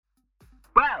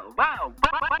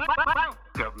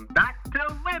Welcome back to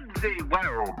Whimsy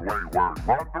World, Wayward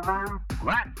Wanderers.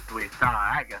 Last we saw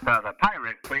Agatha the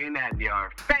Pirate Queen and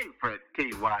your favorite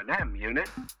T1M unit.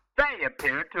 They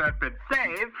appear to have been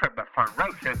saved from a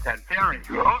ferocious and furious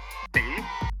thief,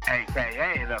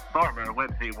 a.k.a. the former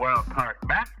Whimsy World Park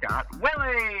mascot,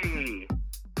 Willie,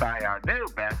 by our new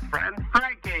best friend,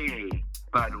 Frankie.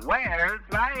 But where's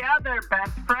my other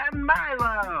best friend,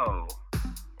 Milo?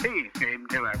 He seemed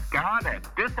to have gone and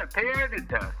disappeared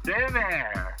into thin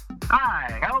air.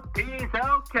 I hope he's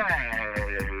okay.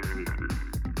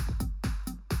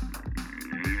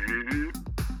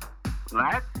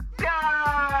 Let's go!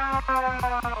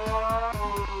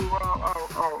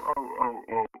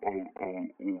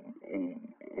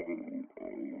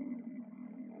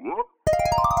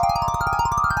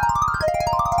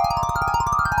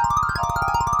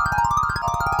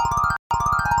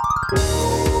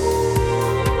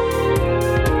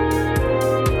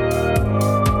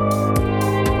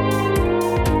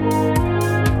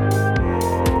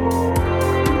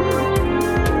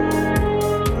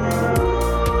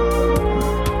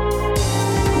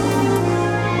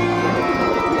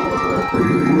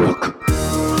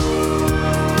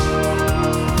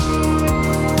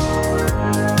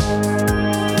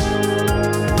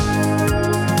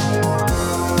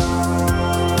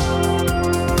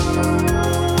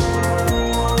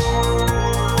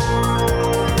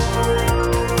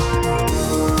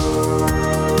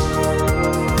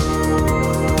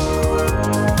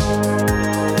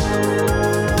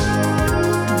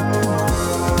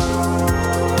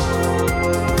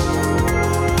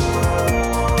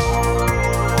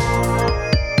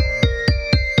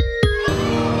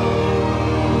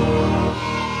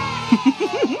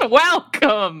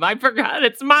 Welcome! I forgot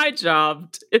it's my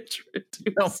job to introduce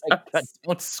Oh my God, us.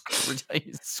 don't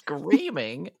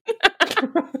screaming.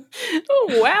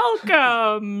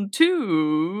 Welcome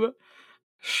to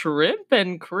Shrimp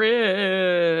and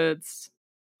Crits.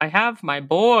 I have my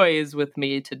boys with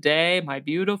me today, my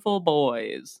beautiful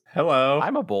boys. Hello.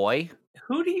 I'm a boy.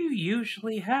 Who do you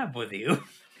usually have with you?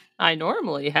 I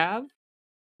normally have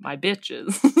my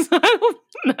bitches. I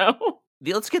don't know.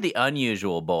 Let's get the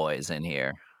unusual boys in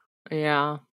here.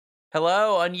 Yeah.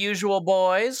 Hello, unusual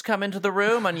boys. Come into the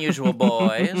room, unusual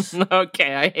boys.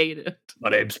 Okay, I hate it. My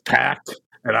name's Pack,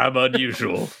 and I'm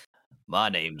unusual. My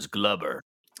name's Glubber.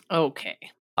 Okay.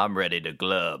 I'm ready to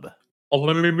glub.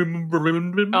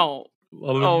 Oh.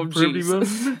 Oh,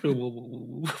 Jesus.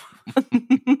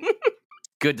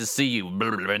 Good to see you,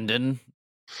 Brendan.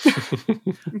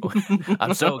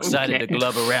 I'm so excited to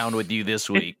glub around with you this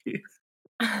week.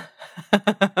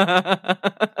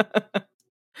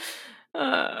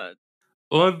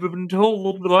 I've been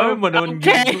told that I'm an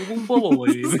unusual boy.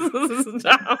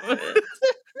 Stop it.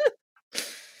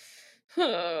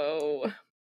 Oh.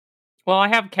 Well, I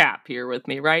have Cap here with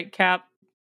me, right, Cap?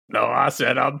 No, I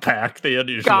said I'm Pack, the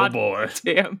unusual God boy.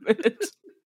 damn it.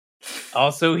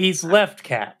 Also, he's left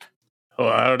Cap. Well,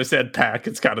 I already said Pack.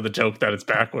 It's kind of the joke that it's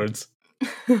backwards.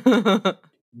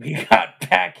 We got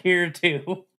Pack here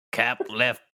too. Cap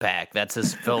left Pack. That's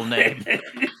his full name.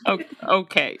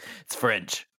 Okay. It's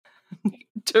French.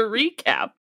 To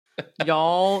recap,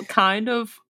 y'all kind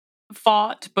of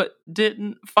fought but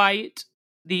didn't fight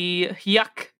the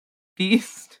Yuck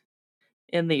beast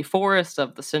in the forest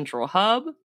of the Central Hub.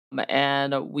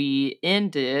 And we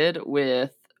ended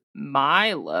with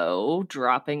Milo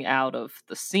dropping out of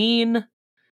the scene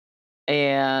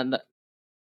and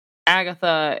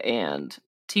Agatha and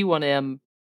T1M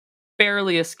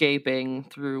barely escaping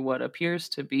through what appears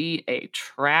to be a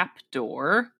trap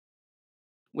door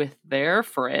with their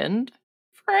friend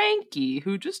Frankie,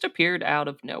 who just appeared out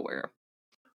of nowhere.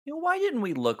 You know, why didn't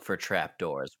we look for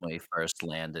trapdoors when we first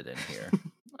landed in here?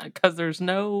 Because there's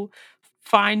no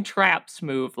find traps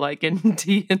move like in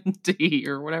D&D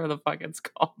or whatever the fuck it's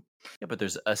called. Yeah, but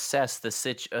there's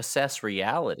assess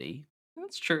reality.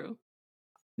 That's true.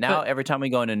 Now, But- every time we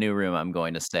go in a new room, I'm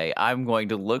going to say, I'm going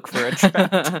to look for a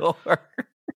trapdoor.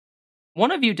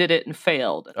 One of you did it and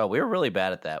failed. Oh, we were really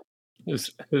bad at that.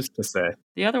 Who's to say?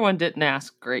 The other one didn't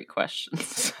ask great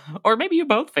questions. Or maybe you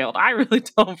both failed. I really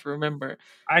don't remember.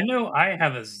 I know I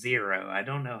have a 0. I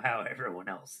don't know how everyone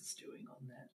else is doing on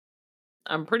that.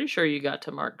 I'm pretty sure you got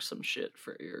to mark some shit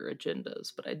for your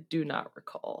agendas, but I do not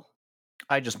recall.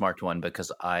 I just marked one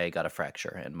because I got a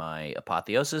fracture, and my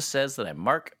apotheosis says that I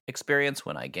mark experience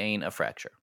when I gain a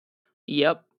fracture.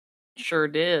 Yep, sure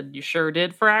did. You sure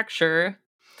did fracture.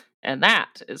 And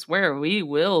that is where we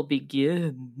will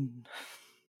begin.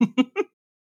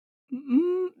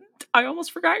 I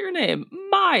almost forgot your name.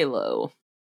 Milo.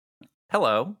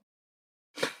 Hello.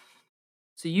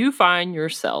 So you find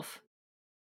yourself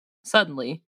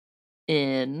suddenly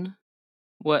in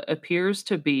what appears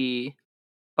to be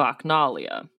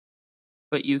Bacchanalia,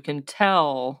 but you can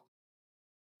tell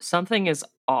something is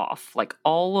off. Like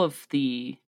all of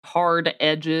the hard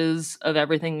edges of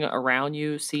everything around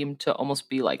you seem to almost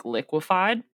be like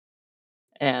liquefied,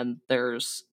 and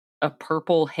there's a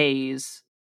purple haze.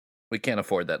 We can't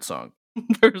afford that song.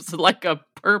 There's like a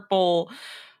purple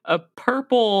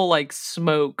like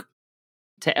smoke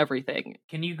to everything.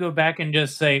 Can you go back and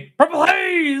just say purple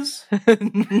haze?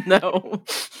 No.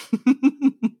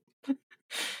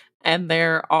 And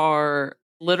there are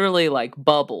literally like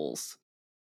bubbles,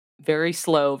 very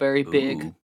slow, very big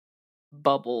Ooh.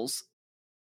 bubbles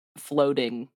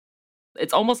floating.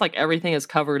 It's almost like everything is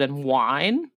covered in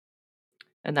wine,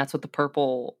 and that's what the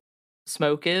purple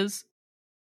smoke is.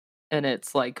 And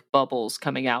it's like bubbles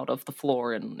coming out of the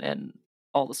floor and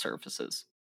all the surfaces.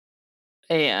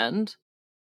 And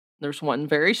there's one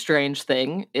very strange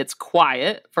thing. It's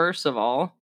quiet, first of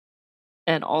all.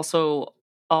 And also,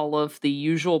 all of the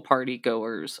usual party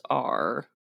goers are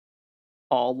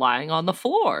all lying on the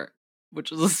floor,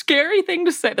 which is a scary thing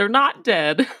to say. They're not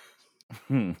dead,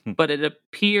 but it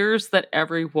appears that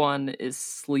everyone is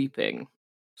sleeping.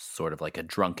 Sort of like a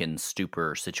drunken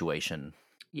stupor situation.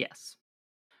 Yes.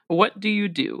 What do you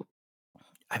do?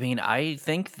 I mean, I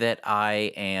think that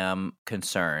I am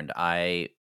concerned.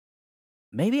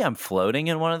 Maybe I'm floating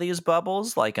in one of these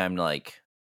bubbles, like I'm like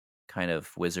kind of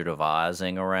Wizard of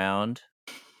Ozing around.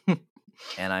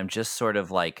 And I'm just sort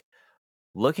of like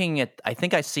looking at, I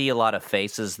think I see a lot of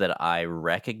faces that I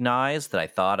recognize that I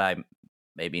thought I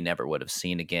maybe never would have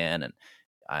seen again. And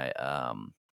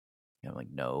I'm like,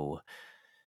 no,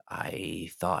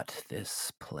 I thought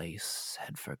this place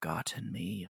had forgotten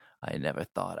me. I never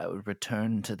thought I would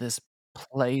return to this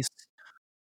place.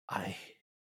 I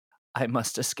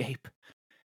must escape.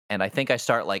 And I think I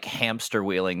start like hamster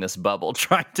wheeling this bubble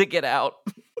trying to get out.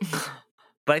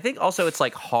 But I think also it's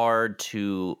like hard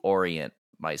to orient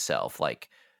myself. Like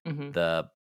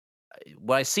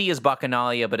what I see is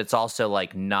Bacchanalia, but it's also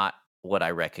like not what I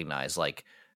recognize. Like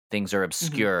things are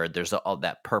obscured. There's all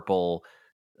that purple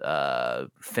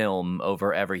film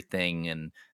over everything,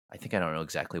 and I think I don't know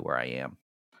exactly where I am.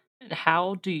 And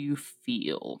how do you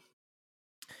feel?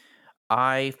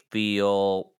 I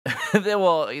feel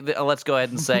well. Let's go ahead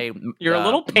and say you're a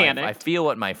little panicked. I feel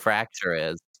what my fracture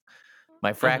is.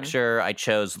 My fracture, I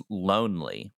chose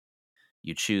lonely.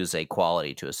 You choose a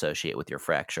quality to associate with your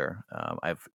fracture.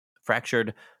 I've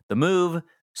fractured the move,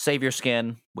 save your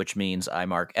skin, which means I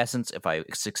mark essence if I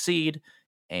succeed,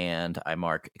 and I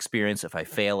mark experience if I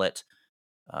fail it.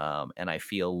 And I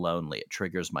feel lonely. It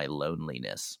triggers my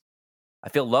loneliness. I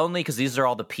feel lonely because these are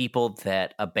all the people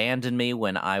that abandoned me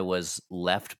when I was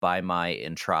left by my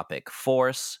entropic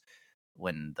force,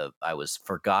 when I was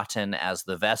forgotten as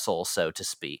the vessel, so to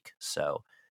speak. So,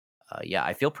 yeah,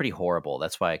 I feel pretty horrible.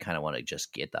 That's why I kind of want to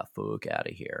just get the fuck out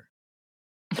of here.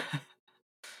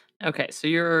 Okay, so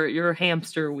you're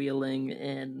hamster wheeling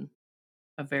in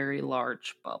a very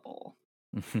large bubble.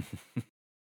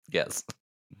 Yes.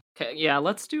 Okay, yeah,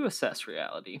 let's do assess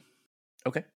reality.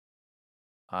 Okay.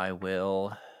 I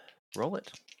will roll it.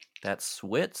 That's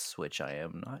wits, which I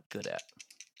am not good at.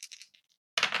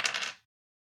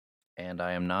 And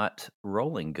I am not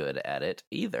rolling good at it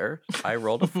either. I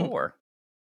rolled a 4.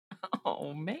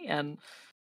 Oh, man.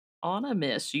 On a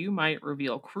miss, you might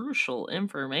reveal crucial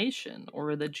information,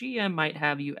 or the GM might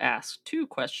have you ask 2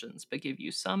 questions but give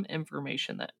you some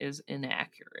information that is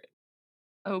inaccurate.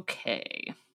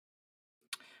 Okay.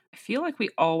 I feel like we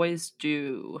always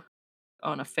do,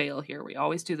 on a fail here, we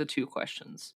always do the 2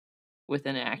 questions with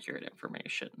inaccurate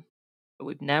information. But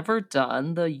we've never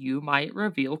done the you might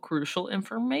reveal crucial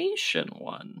information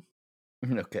one.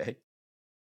 Okay.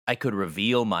 I could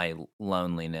reveal my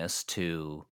loneliness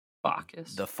to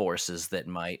Bacchus. the forces that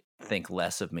might think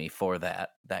less of me for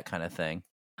that kind of thing.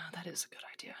 Oh, that is a good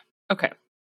idea. Okay.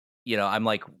 You know, I'm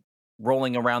like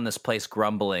rolling around this place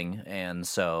grumbling, and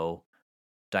so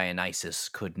Dionysus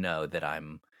could know that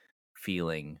I'm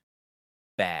feeling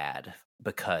bad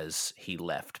because he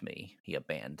left me. He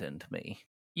abandoned me.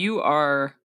 You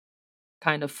are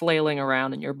kind of flailing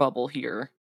around in your bubble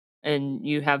here, and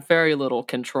you have very little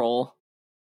control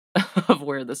of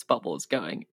where this bubble is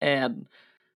going, and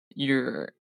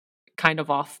you're kind of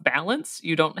off balance.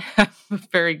 You don't have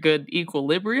very good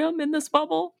equilibrium in this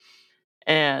bubble,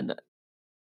 and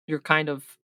you're kind of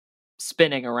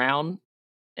spinning around,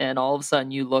 and all of a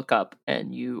sudden you look up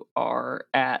and you are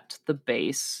at the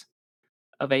base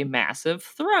of a massive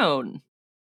throne,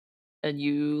 and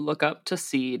you look up to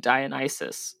see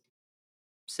Dionysus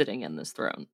sitting in this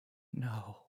throne.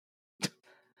 No.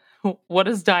 What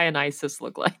does Dionysus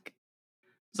look like?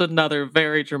 It's another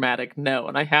very dramatic no,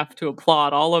 and I have to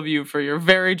applaud all of you for your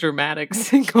very dramatic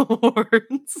single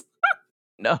words.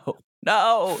 No.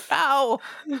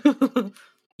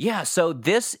 Yeah, so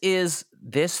this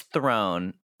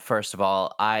throne, first of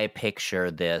all, I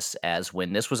picture this as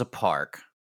when this was a park.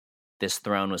 This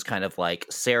throne was kind of like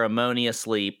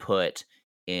ceremoniously put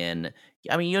in,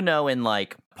 I mean, in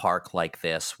like a park like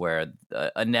this where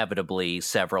inevitably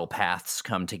several paths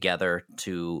come together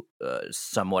to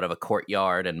somewhat of a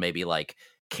courtyard, and maybe like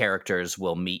characters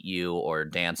will meet you or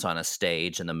dance on a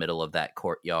stage in the middle of that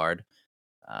courtyard.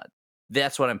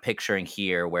 That's what I'm picturing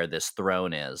here where this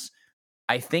throne is.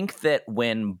 I think that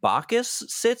when Bacchus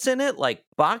sits in it, like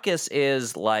Bacchus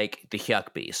is like the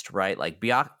Hyuk beast, right? Like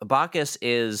Bacchus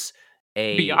is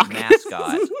a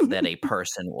mascot that a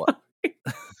person was.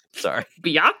 Sorry.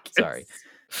 Bacchus. Sorry.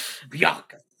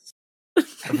 Bacchus.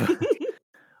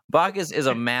 Bacchus is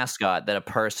a mascot that a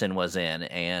person was in,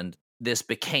 and this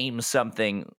became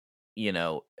something,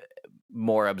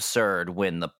 more absurd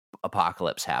when the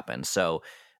apocalypse happened. So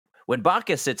when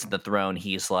Bacchus sits in the throne,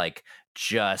 he's like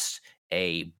just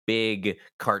a big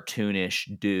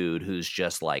cartoonish dude who's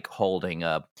just like holding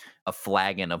a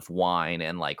flagon of wine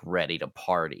and like ready to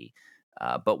party.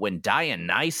 But when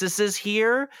Dionysus is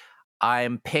here,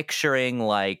 I'm picturing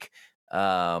like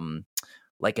a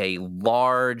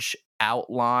large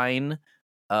outline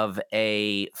of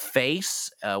a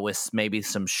face with maybe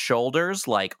some shoulders,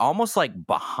 like almost like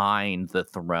behind the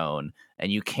throne, and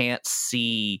you can't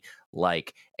see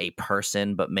like a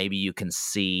person, but maybe you can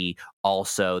see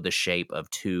also the shape of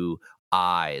two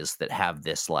eyes that have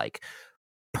this like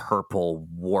purple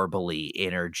warbly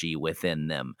energy within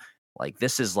them. Like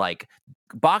this is like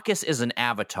Bacchus is an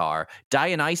avatar,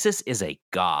 Dionysus is a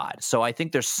god. So I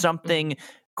think there's something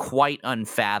quite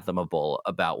unfathomable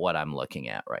about what I'm looking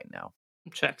at right now.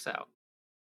 Checks out.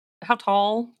 How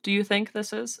tall do you think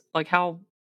this is? Like how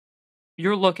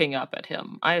you're looking up at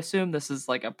him. I assume this is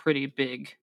like a pretty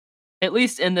big, at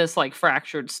least in this like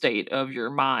fractured state of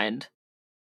your mind,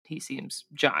 he seems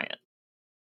giant.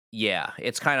 Yeah,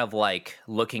 it's kind of like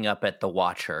looking up at the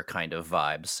Watcher kind of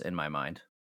vibes in my mind.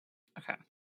 Okay.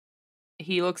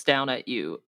 He looks down at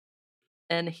you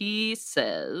and he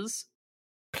says,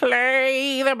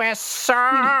 "Play the best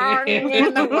song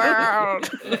in the world."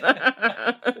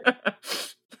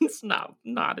 It's not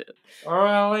it.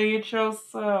 Well, eat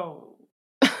yourself.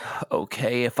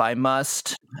 Okay, if I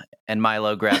must. And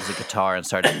Milo grabs a guitar and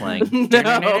starts playing.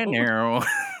 No.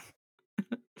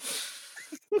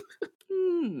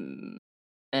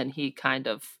 And he kind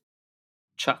of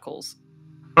chuckles.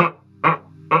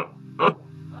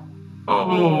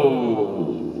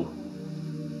 Oh,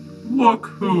 look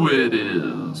who it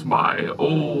is, my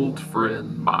old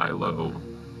friend Milo.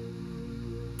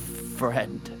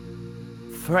 Friend,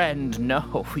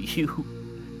 no,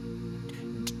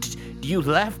 you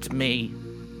left me.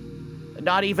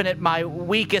 Not even at my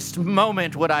weakest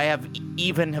moment would I have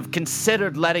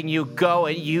considered letting you go,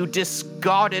 and you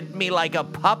discarded me like a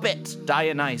puppet,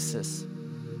 Dionysus.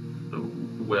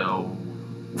 Well,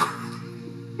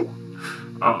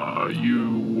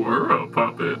 you were a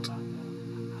puppet.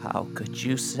 How could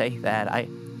you say that?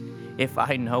 If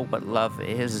I know what love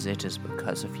is, it is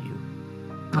because of you.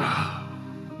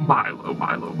 Milo,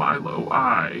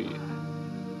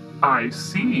 I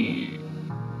see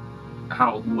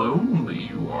how lonely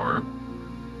you are.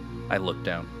 I look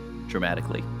down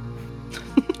dramatically.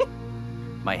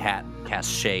 My hat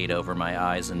casts shade over my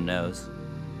eyes and nose.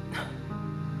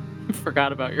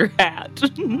 Forgot about your hat.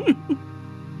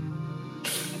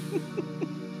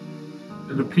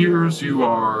 It appears you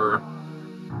are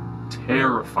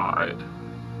terrified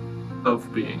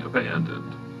of being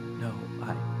abandoned.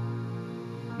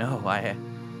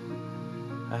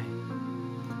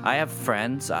 I have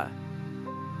friends. I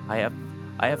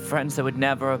have friends that would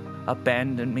never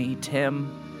abandon me.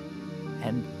 Tim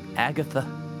and Agatha,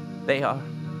 they are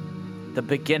the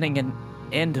beginning and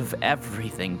end of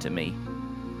everything to me.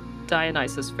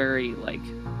 Dionysus very,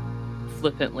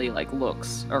 flippantly,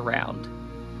 looks around.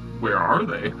 Where are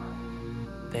they?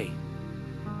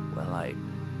 I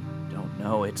don't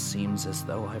know. It seems as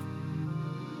though I've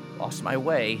lost my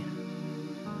way.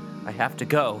 I have to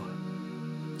go.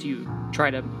 Do you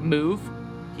try to move?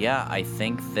 Yeah, I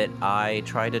think that I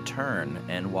try to turn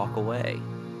and walk away.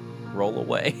 Roll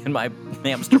away in my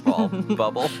hamster ball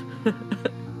bubble.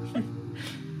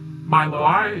 Milo,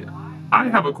 I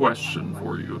have a question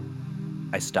for you.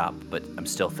 I stop, but I'm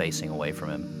still facing away from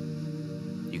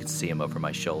him. You can see him over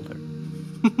my shoulder.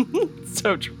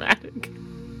 So dramatic.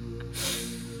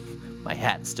 My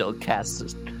hat still casts a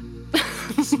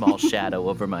small shadow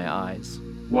over my eyes.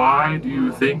 Why do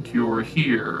you think you're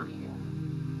here?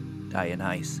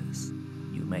 Dionysus,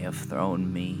 you may have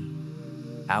thrown me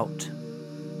out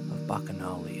of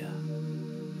Bacchanalia,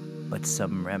 but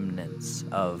some remnants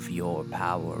of your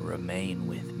power remain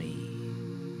with me.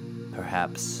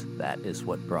 Perhaps that is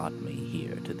what brought me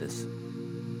here to this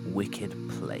wicked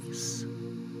place.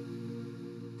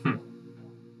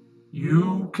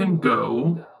 You can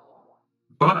go,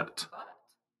 but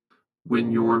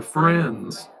when your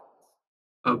friends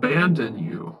abandon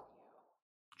you,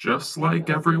 just like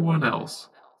everyone else,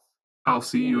 I'll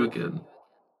see you again.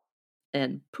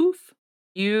 And poof,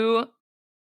 you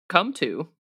come to.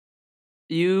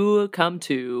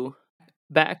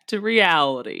 Back to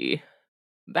reality.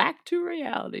 Back to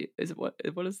reality. Is it what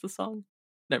is the song?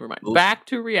 Never mind. Oof. Back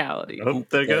to reality. Oh,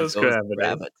 there goes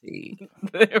gravity.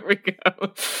 There we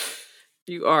go.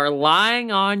 You are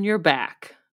lying on your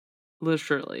back,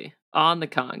 literally, on the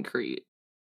concrete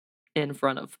in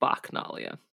front of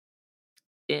Bacchanalia.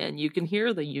 And you can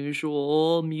hear the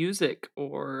usual music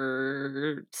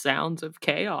or sounds of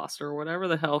chaos or whatever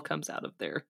the hell comes out of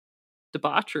their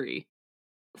debauchery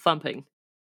thumping.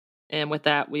 And with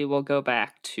that, we will go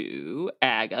back to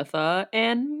Agatha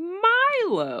and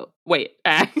Milo. Wait,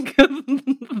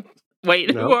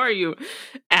 Wait, who Nope. are you?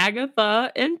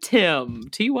 Agatha and Tim.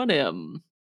 T1M.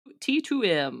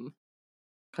 T2M.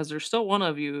 Because there's still one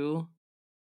of you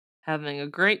having a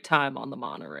great time on the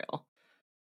monorail.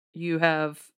 You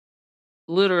have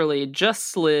literally just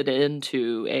slid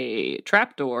into a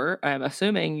trapdoor. I'm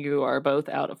assuming you are both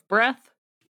out of breath.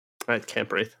 I can't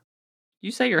breathe. You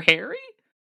say you're hairy?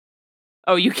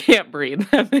 Oh, you can't breathe.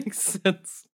 That makes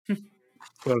sense. I'm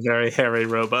a very hairy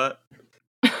robot.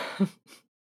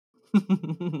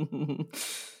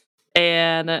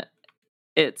 And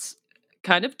it's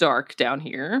kind of dark down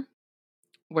here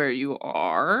where you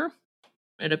are.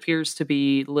 It appears to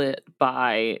be lit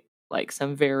by like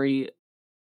some very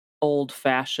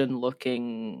old-fashioned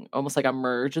looking, almost like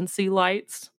emergency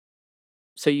lights.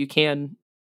 So you can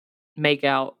make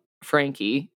out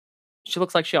Frankie. She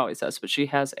looks like she always does, but she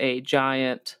has a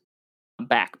giant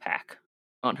backpack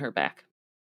on her back.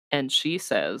 And she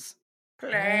says,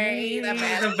 Play the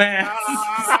What's best.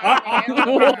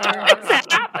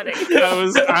 happening?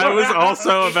 I was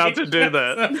also about to do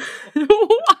that.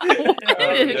 What? Oh,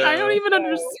 no. I don't even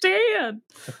understand.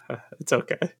 It's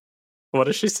okay. What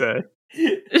does she say?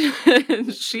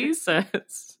 She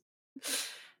says,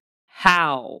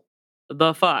 how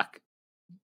the fuck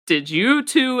did you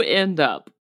two end up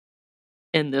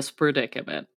in this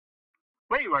predicament?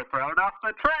 We were thrown off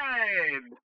the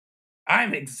train.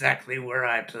 I'm exactly where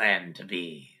I planned to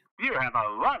be. You have a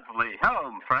lovely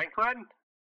home, Franklin.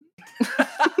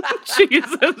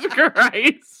 Jesus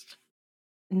Christ.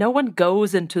 No one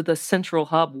goes into the central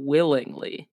hub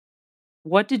willingly.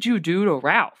 What did you do to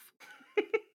Ralph?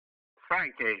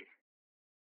 Frankie,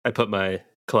 I put my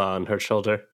claw on her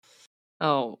shoulder.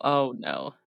 Oh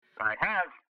no. I have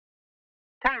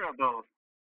terrible,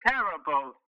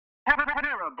 terrible,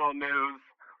 terrible news.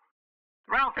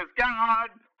 Ralph is gone.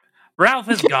 Ralph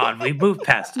is gone. We moved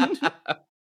past it.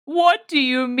 What do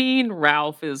you mean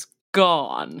Ralph is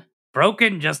gone?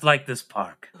 Broken just like this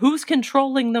park. Who's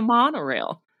controlling the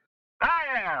monorail? I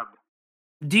am.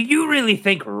 Do you really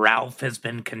think Ralph has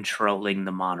been controlling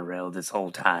the monorail this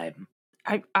whole time?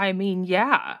 I mean,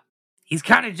 yeah. He's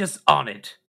kind of just on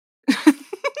it.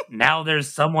 Now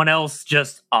there's someone else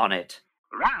just on it.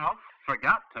 Ralph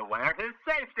forgot to wear his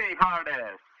safety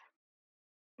harness.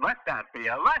 Let that be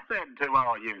a lesson to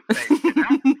all you safety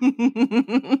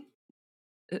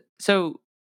nets. So,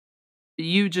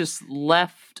 you just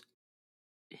left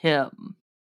him.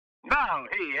 No,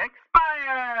 he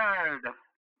expired.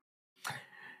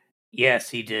 Yes,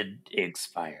 he did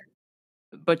expire.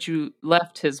 But you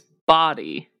left his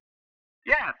body.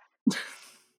 Yes,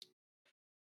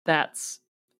 That's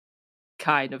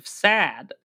kind of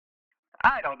sad.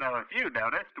 I don't know if you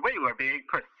noticed, we were being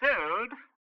pursued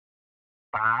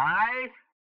by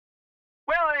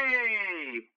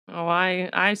Willie. Oh,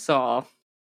 I saw.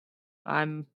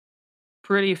 I'm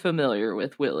pretty familiar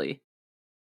with Willie.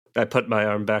 I put my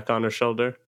arm back on her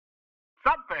shoulder.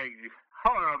 Something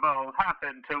horrible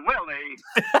happened to Willie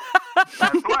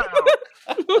as well.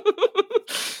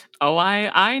 Oh,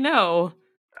 I know.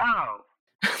 Oh,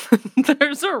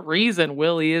 There's a reason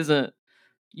Willie isn't,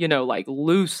 like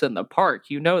loose in the park.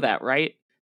 You know that, right?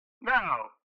 no.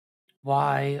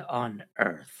 Why on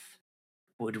earth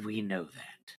would we know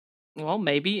that? Well,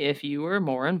 maybe if you were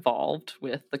more involved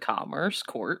with the Commerce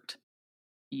Court,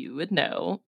 you would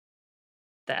know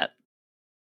that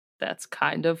that's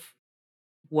kind of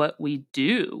what we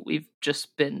do. We've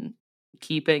just been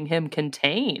keeping him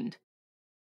contained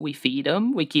We feed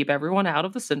them. We keep everyone out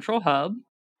of the central hub.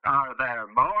 Are there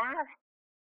more?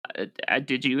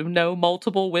 Did you know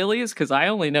multiple Willies? Because I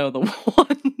only know the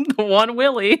one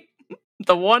Willie.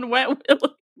 The one wet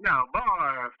Willie. No,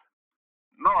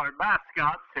 more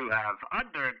mascots who have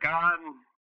undergone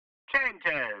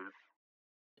changes.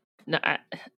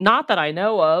 Not that I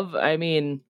know of. I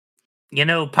mean, You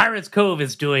know, Pirates Cove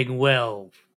is doing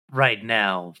well right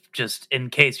now, just in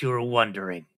case you were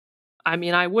wondering.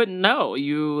 I wouldn't know.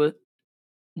 You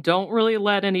don't really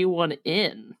let anyone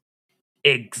in.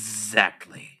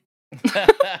 Exactly.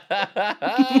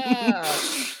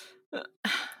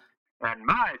 And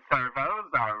my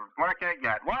servos are working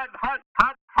at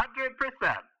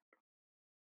 100%.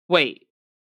 Wait,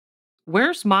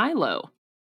 where's Milo?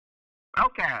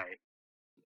 Okay.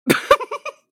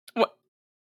 What?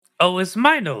 Oh, is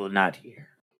Milo not here?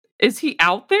 Is he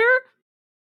out there?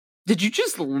 Did you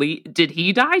just leave? Did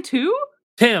he die too?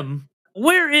 Tim,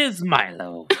 where is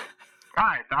Milo?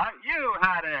 I thought you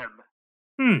had him.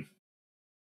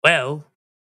 Well,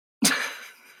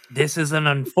 this is an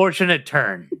unfortunate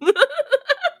turn.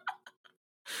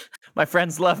 My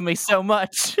friends love me so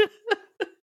much.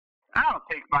 I'll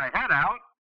take my head out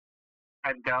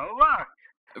and go look.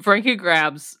 Frankie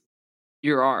grabs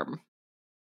your arm,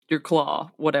 your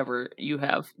claw, whatever you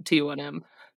have, T1M.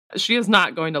 She is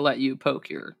not going to let you poke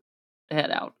your head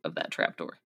out of that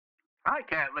trapdoor. I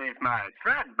can't leave my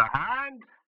friend behind.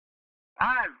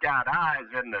 I've got eyes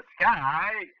in the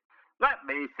sky. Let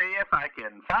me see if I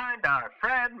can find our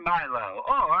friend Milo,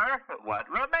 or what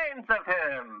remains of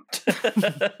him.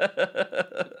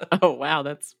 Oh, wow,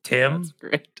 that's Tim? That's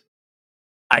great.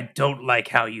 I don't like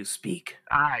how you speak.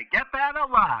 I get that a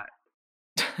lot.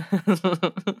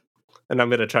 And I'm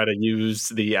going to try to use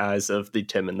the eyes of the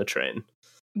Tim in the train.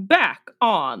 Back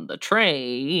on the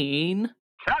train.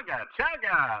 Chugga,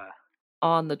 chugga.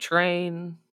 On the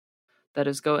train that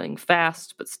is going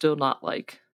fast, but still not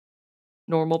like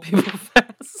normal people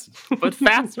fast, but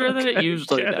faster than it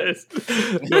usually does.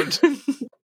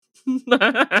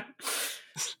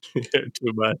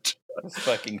 Too much. This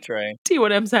fucking train.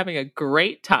 T1M's having a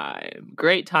great time.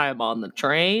 Great time on the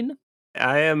train.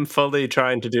 I am fully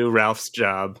trying to do Ralph's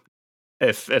job.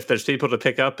 If there's people to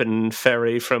pick up and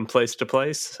ferry from place to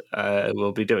place, I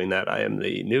will be doing that. I am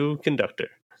the new conductor.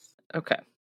 Okay.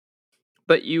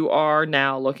 But you are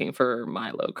now looking for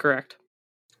Milo, correct?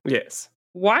 Yes.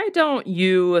 Why don't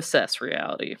you assess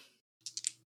reality?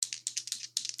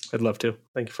 I'd love to.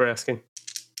 Thank you for asking.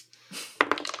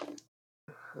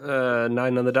 9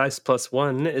 on the dice plus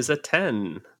 1 is a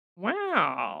 10.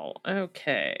 Wow.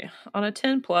 Okay. On a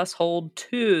 10 plus, hold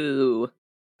 2.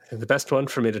 The best one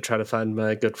for me to try to find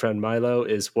my good friend Milo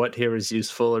is what here is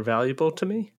useful or valuable to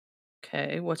me.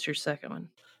 Okay. What's your second one?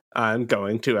 I'm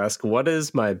going to ask what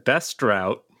is my best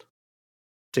route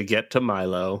to get to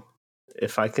Milo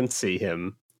if I can see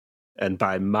him. And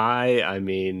by my, I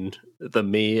mean the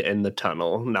me in the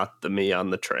tunnel, not the me on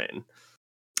the train.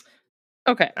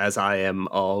 Okay. As I am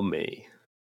all me.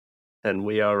 And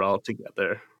we are all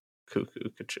together. Cuckoo,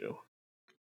 cuckoo.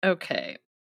 Okay.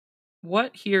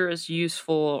 What here is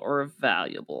useful or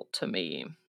valuable to me?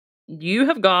 You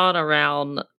have gone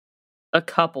around a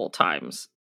couple times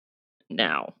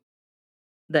now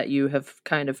that you have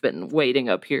kind of been waiting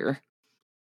up here,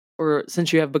 or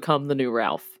since you have become the new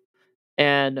Ralph.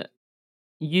 And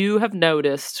you have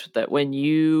noticed that when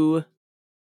you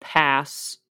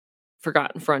pass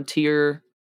Forgotten Frontier,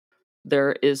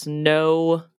 there is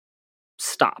no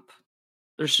stop.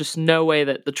 There's just no way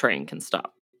that the train can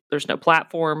stop. There's no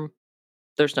platform.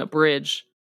 There's no bridge.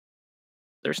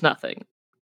 There's nothing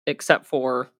except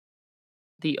for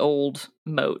the old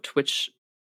moat, which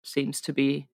seems to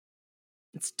be,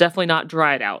 it's definitely not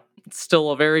dried out. It's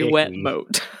still a very wet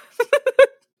moat.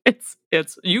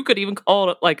 It's you could even call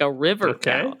it like a river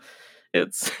now.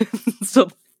 It's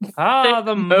still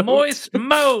the moist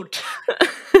moat.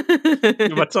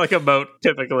 Much like a moat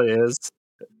typically is.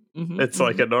 It's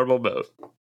like a normal moat.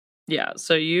 Yeah,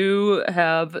 so you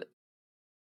have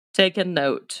taken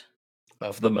note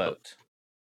Of the moat.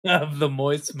 Of the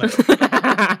moist moat.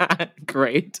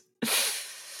 Great.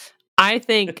 I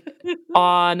think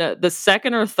on the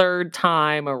second or third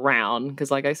time around,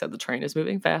 because like I said, the train is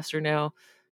moving faster now,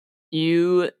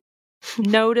 you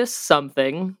notice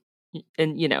something.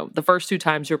 And, the first 2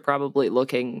 times you're probably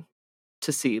looking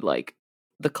to see, like,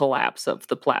 the collapse of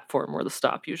the platform where the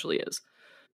stop usually is.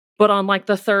 But on, like,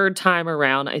 the third time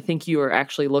around, I think you are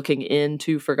actually looking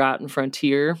into Forgotten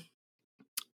Frontier,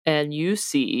 and you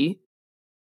see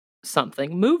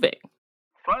something moving.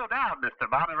 Slow down, Mr.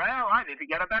 Monorail. I need to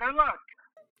get a better look.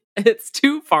 It's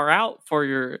too far out for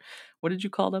your, what did you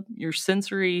call them? Your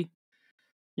sensory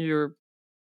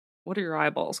What are your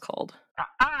eyeballs called?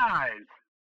 Eyes!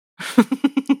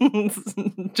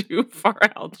 Too far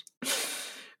out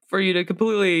for you to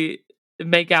completely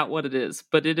make out what it is,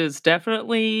 but it is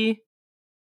definitely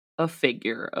a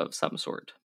figure of some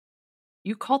sort.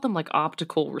 You called them like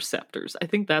optical receptors. I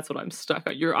think that's what I'm stuck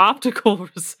on. Your optical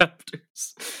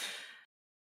receptors.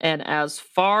 And as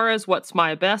far as what's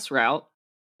my best route,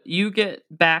 you get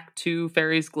back to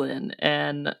Fairy's Glen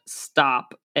and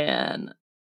stop, and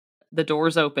the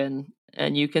doors open,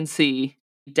 and you can see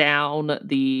down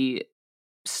the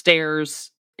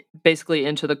stairs, basically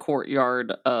into the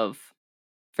courtyard of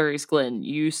Fairy's Glen.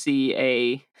 You see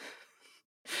a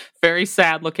very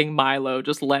sad looking Milo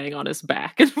just laying on his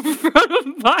back in front of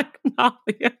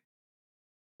Magnolia.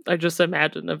 I just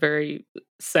imagine a very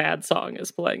sad song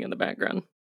is playing in the background.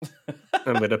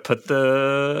 I'm going to put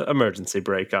the emergency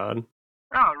brake on.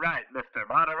 All right, Mr.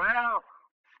 Monorail.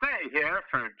 Stay here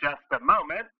for just a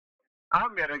moment.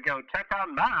 I'm going to go check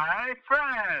on my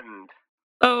friend.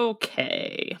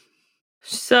 Okay.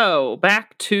 So,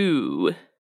 back to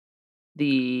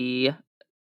the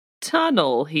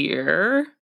tunnel here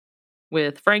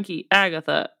with Frankie,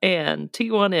 Agatha, and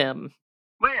T1M.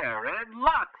 We're in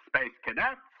luck, Space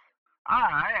Cadets.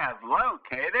 I have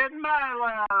located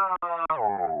Milo.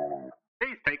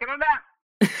 He's taking a nap.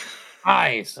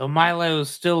 Hi, so Milo's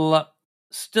still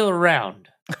around.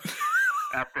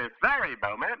 At this very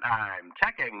moment, I'm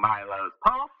checking Milo's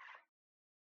pulse.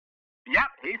 Yep,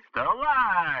 he's still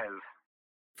alive.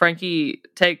 Frankie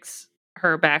takes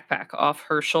her backpack off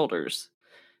her shoulders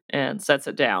and sets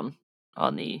it down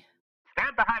on the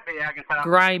Stand behind me, Agatha.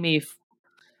 grimy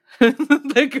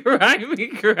the grimy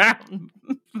ground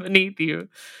beneath you,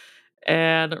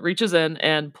 and reaches in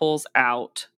and pulls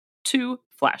out 2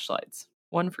 flashlights,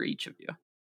 one for each of you.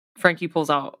 Frankie pulls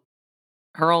out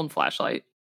her own flashlight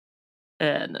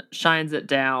and shines it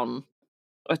down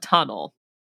a tunnel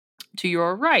to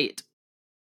your right,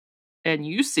 and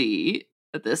you see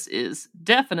that this is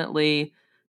definitely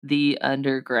the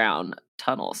underground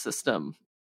tunnel system.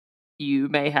 You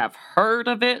may have heard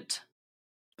of it.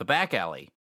 The back alley.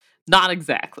 Not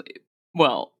exactly.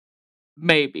 Well,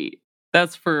 maybe.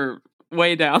 That's for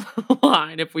way down the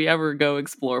line if we ever go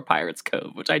explore Pirates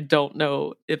Cove, which I don't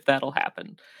know if that'll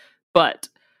happen. But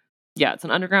yeah, it's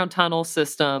an underground tunnel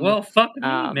system. Well, fuck me,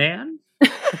 man.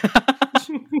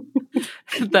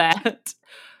 That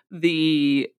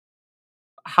the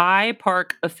High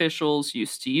Park officials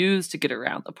used to use to get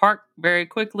around the park very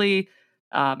quickly,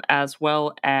 as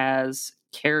well as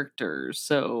characters,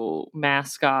 so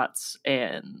mascots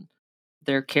and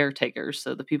their caretakers,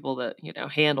 so the people that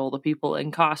handle the people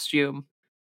in costume,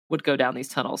 would go down these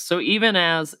tunnels. So even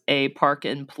as a park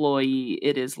employee,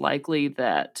 it is likely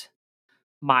that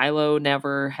Milo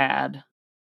never had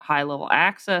high level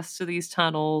access to these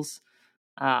tunnels,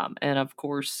 and of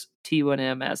course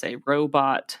T1M as a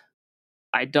robot,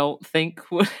 I don't think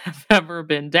would have ever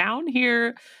been down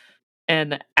here.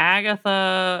 And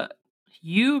Agatha,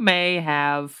 you may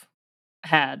have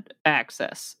had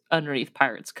access underneath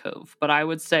Pirates Cove, but I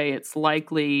would say it's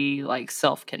likely like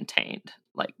self-contained.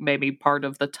 Like maybe part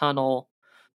of the tunnel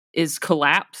is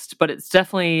collapsed, but it's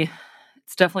definitely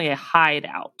a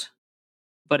hideout.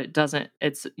 But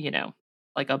it's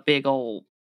like a big old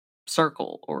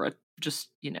circle or just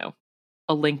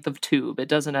a length of tube. It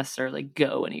doesn't necessarily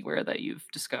go anywhere that you've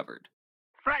discovered.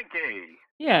 Frankie,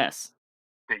 Yes,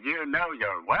 do you know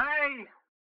your way?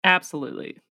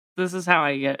 absolutely. This is how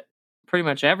I get pretty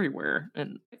much everywhere.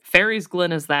 And Fairy's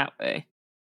Glen is that way.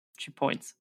 She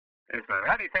points. Is there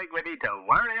anything we need to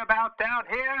worry about down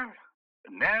here?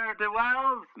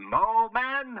 Ne'er-do-wells, mole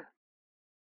men?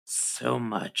 So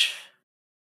much.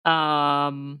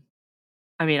 I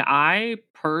mean, I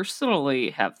personally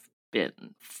have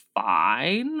been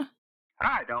fine.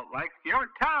 I don't like your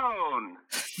tone.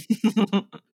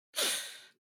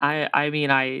 I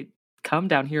mean, I come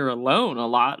down here alone a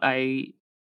lot. You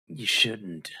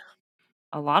shouldn't.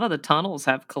 A lot of the tunnels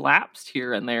have collapsed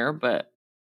here and there, but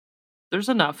there's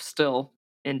enough still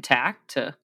intact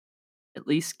to at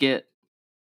least get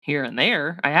here and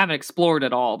there. I haven't explored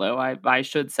it all, though. I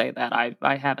should say that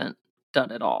I haven't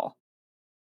done it all.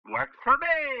 Works for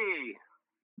me.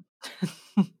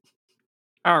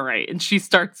 All right, and she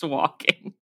starts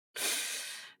walking.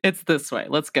 It's this way.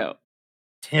 Let's go.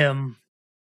 Tim,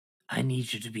 I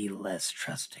need you to be less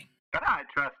trusting. But I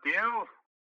trust you.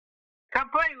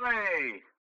 Completely.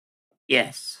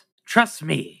 Yes, trust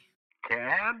me.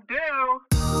 Can do.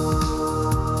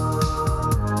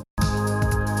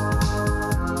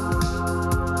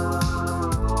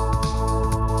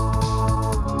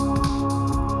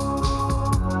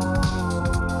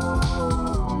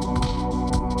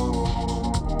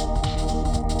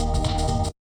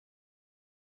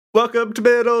 Welcome to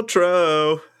Middle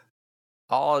Tro.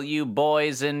 All you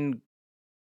boys and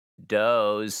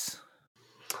does.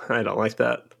 I don't like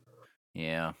that.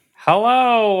 Yeah.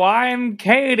 Hello, I'm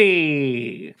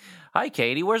Katie. Hi,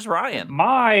 Katie. Where's Ryan?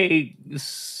 My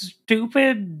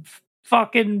stupid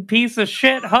fucking piece of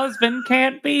shit husband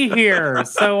can't be here,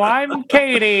 so I'm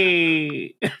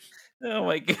Katie. Oh,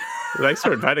 my God. Thanks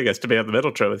for inviting us to be on the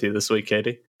Middle Tro with you this week,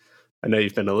 Katie. I know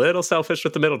you've been a little selfish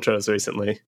with the Middle Tros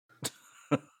recently.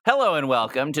 Hello and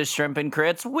welcome to Shrimp and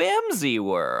Crit's Whimsy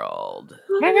World.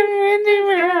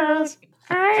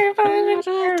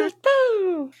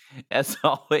 As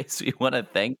always, we want to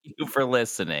thank you for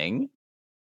listening.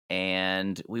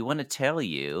 And we want to tell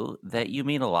you that you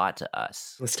mean a lot to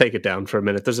us. Let's take it down for a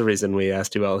minute. There's a reason we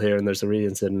asked you all here, and there's a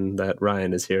reason that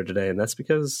Ryan is here today, and that's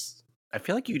because... I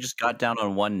feel like you just got down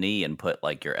on one knee and put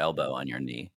like your elbow on your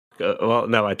knee. well,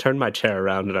 no, I turned my chair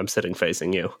around and I'm sitting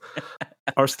facing you.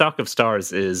 Our stock of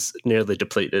stars is nearly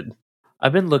depleted.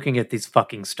 I've been looking at these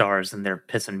fucking stars and they're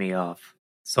pissing me off.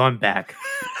 So I'm back.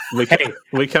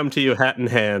 We come to you hat in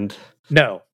hand.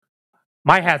 No.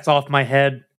 My hat's off my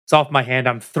head. It's off my hand.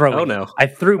 I'm throwing. Oh, no. it. I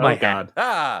threw my hat. God.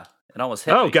 Ah, it almost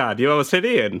hit Oh, me. God, you almost hit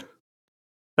Ian.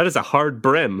 That is a hard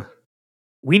brim.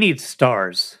 We need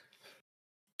stars.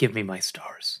 Give me my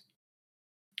stars.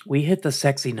 We hit the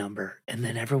sexy number, and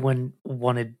then everyone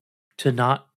wanted to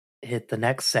not hit the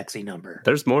next sexy number.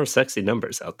 There's more sexy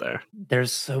numbers out there.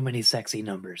 There's so many sexy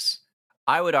numbers.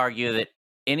 I would argue that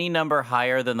any number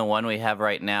higher than the one we have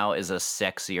right now is a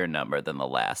sexier number than the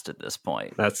last at this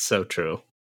point. That's so true.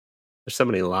 There's so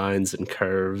many lines and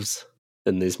curves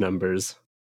in these numbers.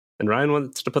 And Ryan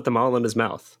wants to put them all in his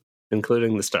mouth,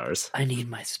 including the stars. I need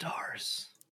my stars.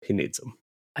 He needs them.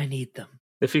 I need them.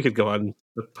 If you could go on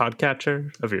the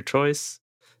podcatcher of your choice,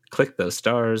 click those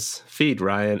stars, feed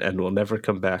Ryan, and we'll never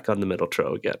come back on the Middle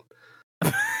Tro again.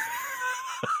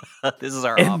 This is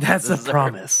our And offer. that's This a is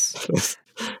promise.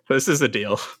 This is a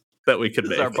deal that we could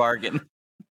This make. is our bargain.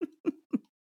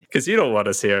 Because you don't want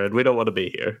us here, and we don't want to be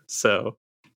here. So,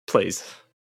 please.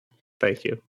 Thank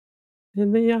you.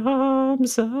 In the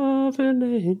arms of an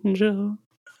angel.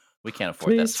 We can't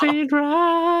afford that Please song. feed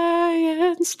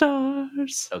Ryan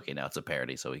stars. Okay, now it's a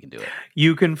parody, so we can do it.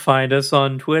 You can find us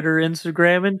on Twitter,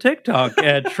 Instagram, and TikTok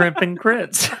at Shrimp and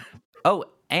Crits. Oh,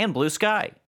 and Blue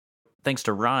Sky. Thanks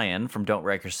to Ryan from Don't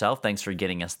Wreck Yourself. Thanks for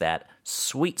getting us that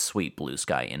sweet, sweet Blue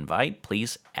Sky invite.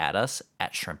 Please add us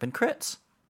at Shrimp and Crits.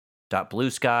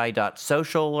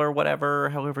 .bluesky.social or whatever,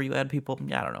 however you add people.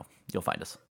 Yeah, I don't know. You'll find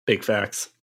us. Big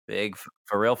facts. Big,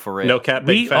 for real, for real. No cat,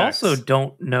 big We facts. also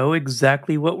don't know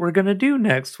exactly what we're going to do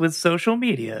next with social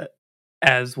media,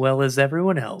 as well as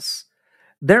everyone else.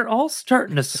 They're all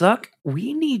starting to suck.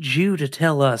 We need you to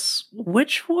tell us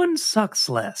which one sucks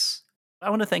less. I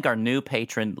want to thank our new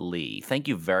patron, Lee. Thank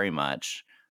you very much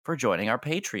for joining our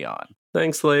Patreon.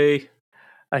 Thanks, Lee.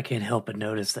 I can't help but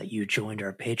notice that you joined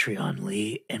our Patreon,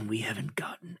 Lee, and we haven't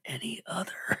gotten any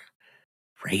other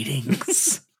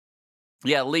ratings.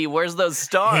 Yeah, Lee, where's those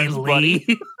stars, Hey, buddy?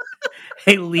 Lee.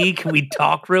 Hey, Lee, can we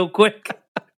talk real quick?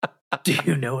 Do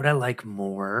you know what I like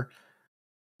more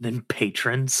than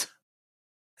patrons?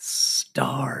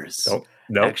 Stars.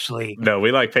 Nope. Actually, No,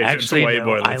 we like patrons way no,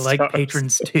 more than I like stars.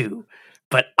 patrons too,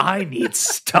 but I need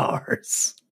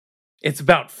stars. It's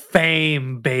about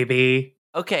fame, baby.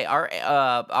 Okay,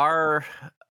 our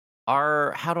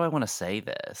how do I want to say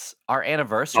this? Our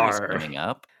anniversary is Our- coming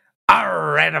up.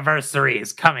 Our anniversary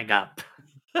is coming up.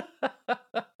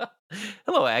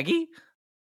 Hello, Aggie.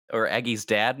 Or Aggie's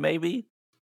dad, maybe?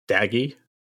 Daggy.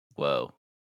 Whoa.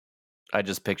 I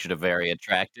just pictured a very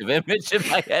attractive image in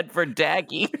my head for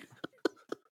Daggy.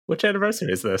 Which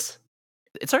anniversary is this?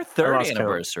 It's our I third lost count.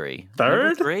 anniversary. Third?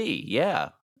 Number 3, yeah.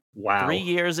 Wow. 3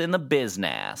 years in the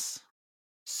business.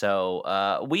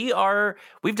 So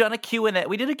we've done a Q&A.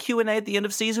 We did a Q&A at the end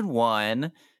of season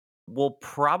 1. We'll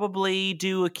probably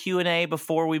do a Q&A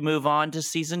before we move on to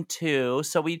season 2.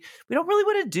 So we don't really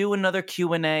want to do another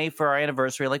Q&A for our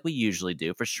anniversary like we usually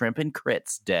do for Shrimp and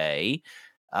Crits Day.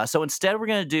 So instead, we're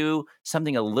going to do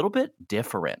something a little bit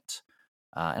different.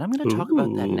 And I'm going to talk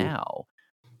about that Ooh. now.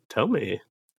 Tell me.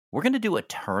 We're going to do a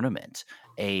tournament,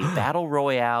 a battle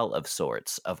royale of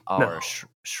sorts of our No.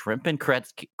 Shrimp and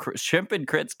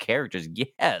Crits characters.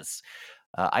 Yes.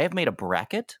 I have made a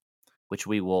bracket, which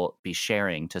we will be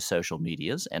sharing to social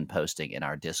medias and posting in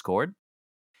our Discord.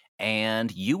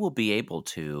 And you will be able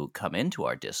to come into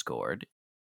our Discord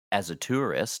as a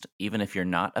tourist, even if you're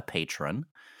not a patron,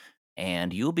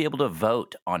 and you'll be able to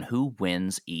vote on who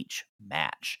wins each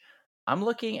match. I'm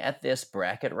looking at this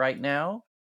bracket right now,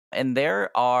 and there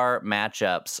are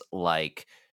matchups like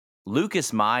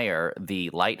Lucas Meyer, the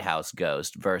lighthouse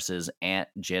ghost, versus Aunt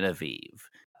Genevieve,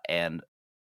 and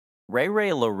Ray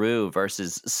Ray LaRue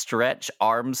versus Stretch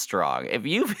Armstrong. If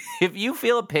you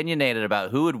feel opinionated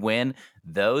about who would win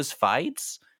those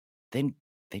fights, then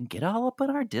get all up on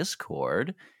our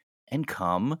Discord and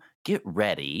come get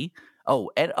ready.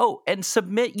 And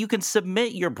submit. You can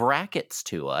submit your brackets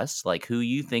to us, like who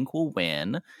you think will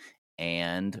win,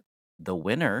 and the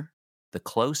winner, the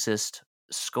closest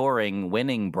scoring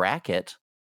winning bracket,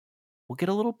 will get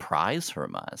a little prize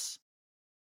from us.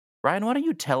 Ryan, why don't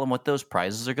you tell them what those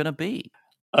prizes are going to be?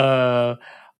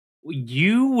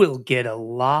 You will get a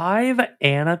live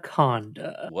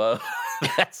anaconda. Whoa,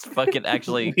 that's fucking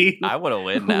actually. I want to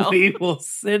win now. We will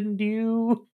send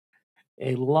you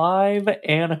a live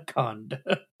anaconda.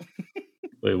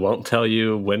 We won't tell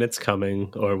you when it's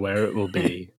coming or where it will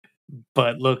be.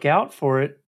 But look out for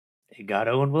it. It got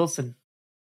Owen Wilson.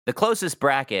 The closest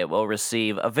bracket will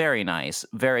receive a very nice,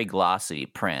 very glossy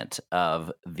print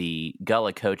of the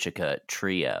Gullah Kochika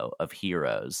trio of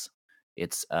heroes.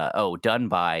 It's done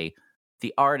by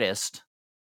the artist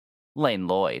Lane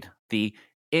Lloyd, the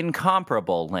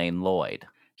incomparable Lane Lloyd.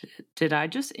 Did I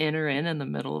just enter in the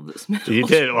middle of this? You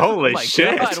did. Holy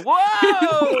shit! God.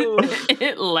 Whoa!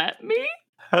 It let me.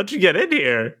 How'd you get in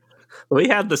here? We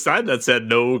had the sign that said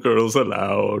 "No girls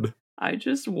allowed." I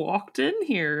just walked in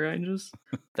here.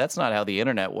 That's not how the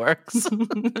internet works.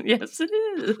 Yes, it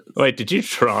is. Wait, did you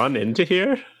Tron into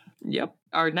here? Yep.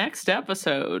 Our next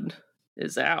episode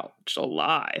is out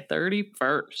July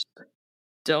 31st.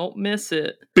 Don't miss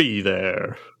it. Be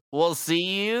there. We'll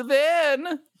see you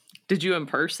then. Did you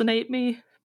impersonate me?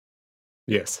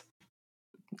 Yes.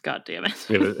 God damn it.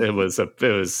 It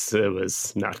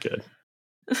was not good.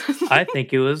 I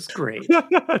think it was great.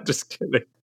 Just kidding.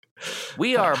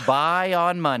 We are bi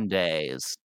on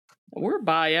Mondays. We're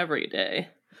bi every day.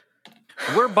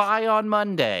 We're bi on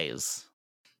Mondays.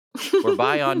 We're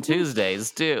bi on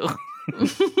Tuesdays, too.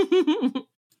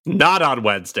 Not on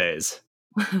Wednesdays.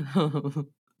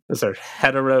 Those are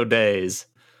hetero days.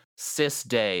 Cis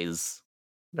days.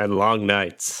 And long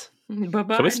nights.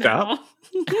 Bye-bye. Can we stop?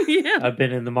 Yeah. I've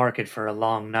been in the market for a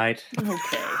long night.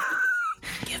 Okay.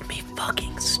 Give me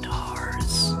fucking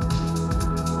stars.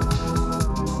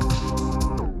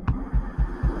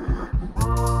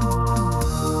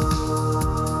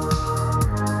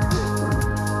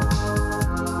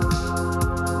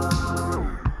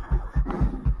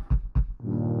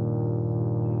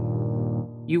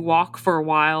 You walk for a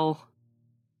while.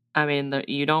 I mean,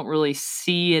 you don't really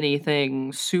see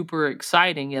anything super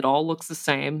exciting. It all looks the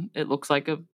same. It looks like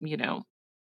a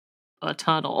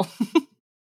tunnel.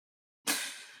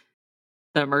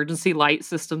 The emergency light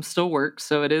system still works,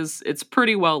 so it's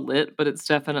pretty well lit, but it's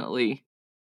definitely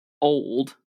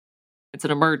old. It's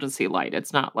an emergency light.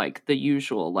 It's not like the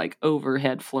usual like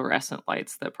overhead fluorescent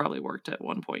lights that probably worked at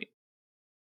one point.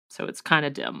 So it's kind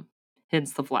of dim,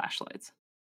 hence the flashlights.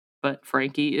 But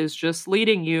Frankie is just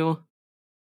leading you.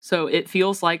 So it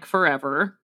feels like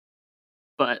forever,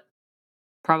 but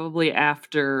probably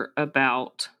after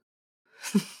about,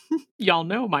 y'all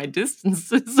know my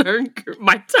distances are,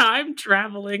 my time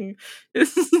traveling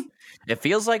is. It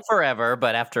feels like forever,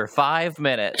 but after 5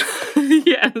 minutes.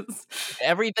 Yes.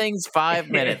 Everything's 5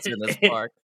 minutes in this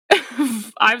park.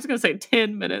 I was going to say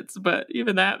 10 minutes, but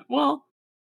even that, well,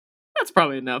 that's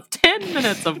probably enough. 10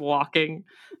 minutes of walking.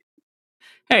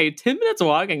 Hey, 10 minutes of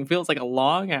walking feels like a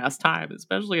long-ass time,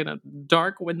 especially in a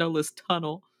dark, windowless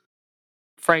tunnel.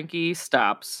 Frankie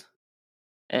stops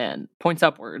and points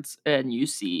upwards, and you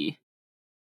see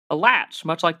a latch,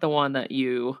 much like the one that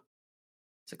you...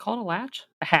 Is it called a latch?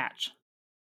 A hatch.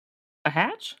 A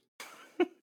hatch?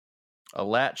 A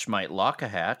latch might lock a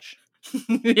hatch.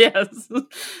 Yes.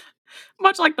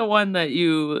 Much like the one that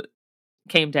you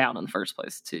came down in the first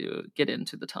place to get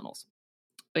into the tunnels.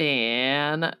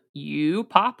 And you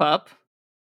pop up,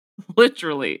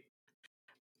 literally,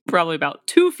 probably about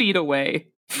 2 feet away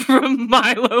from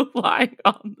Milo lying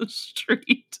on the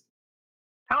street.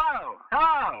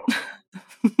 Hello!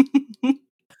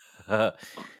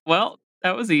 Well,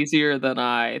 that was easier than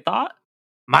I thought.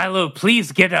 Milo,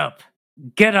 please get up.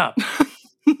 Get up.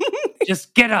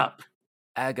 Just get up.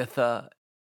 Agatha,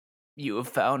 you have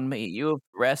found me. You have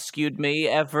rescued me.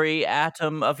 Every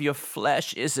atom of your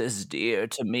flesh is as dear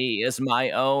to me as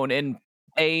my own. In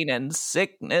pain and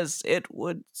sickness, it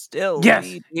would still Yes,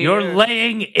 be dear. you're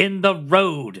laying in the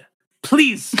road.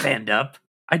 Please stand up.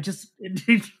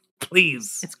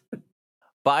 Please.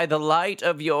 By the light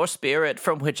of your spirit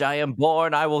from which I am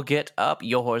born, I will get up.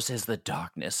 Yours is the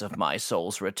darkness of my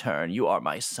soul's return. You are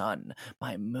my sun,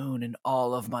 my moon, and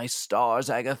all of my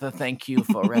stars. Agatha, thank you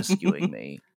for rescuing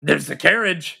me. There's the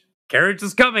carriage. Carriage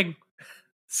is coming.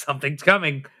 Something's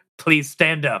coming. Please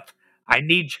stand up. I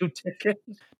need you to.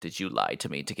 Did you lie to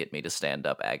me to get me to stand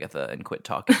up, Agatha, and quit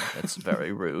talking? That's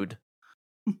very rude.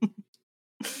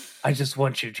 I just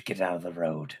want you to get out of the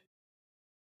road.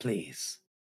 Please.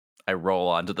 I roll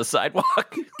onto the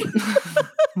sidewalk.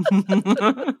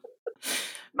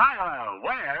 Milo,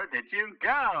 where did you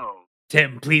go?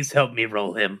 Tim, please help me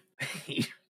roll him.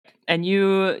 And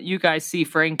you guys see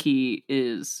Frankie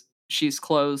she's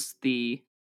closed the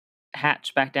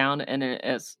hatch back down and it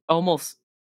has almost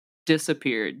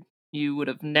disappeared. You would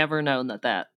have never known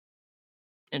that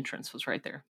entrance was right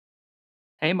there.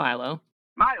 Hey, Milo.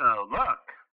 Milo, look.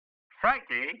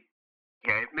 Frankie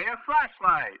gave me a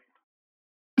flashlight.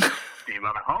 Do you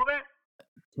want to hold it?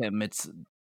 Tim, it's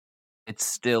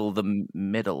still the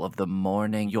middle of the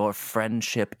morning. Your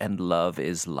friendship and love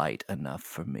is light enough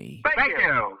for me. Thank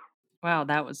you. Wow,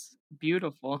 that was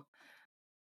beautiful.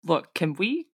 Look, can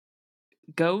we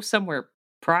go somewhere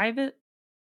private?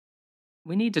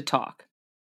 We need to talk.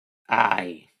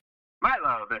 Aye.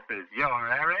 Milo, this is your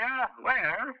area.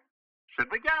 Where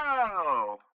should we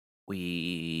go?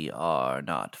 We are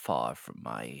not far from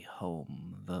my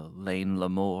home, the Lane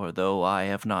Lamour, though I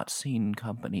have not seen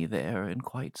company there in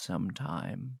quite some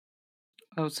time.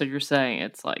 Oh, so you're saying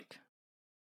it's like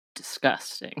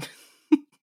disgusting.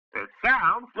 It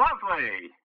sounds lovely.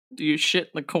 Do you shit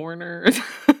in the corner?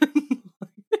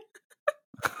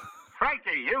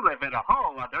 Frankie, you live in a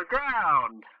hole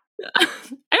underground.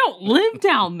 I don't live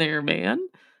down there, man.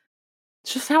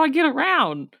 It's just how I get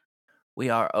around. We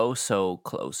are oh so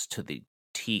close to the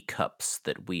teacups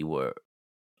that we were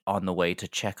on the way to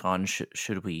check on.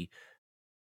 Should we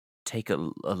take a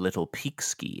little peek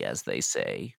ski, as they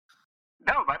say?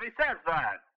 Nobody says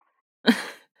that.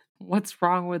 What's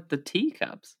wrong with the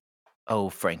teacups? Oh,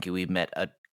 Frankie, we met a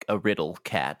riddle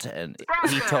cat, and he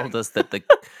Frankie! told us that the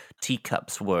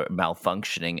teacups were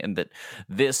malfunctioning and that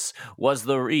this was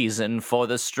the reason for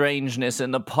the strangeness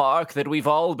in the park that we've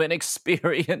all been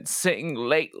experiencing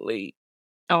lately.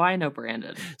 Oh, I know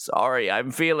Brandon. Sorry,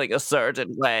 I'm feeling a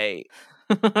certain way.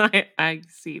 I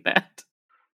see that.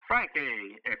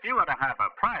 Frankie, if you want to have a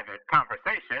private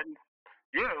conversation,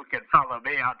 you can follow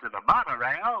me onto the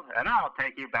monorail, and I'll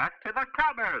take you back to the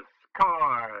Commerce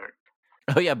Court.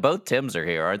 Oh yeah, both Tims are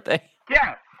here, aren't they?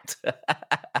 Yes.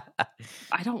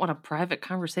 I don't want a private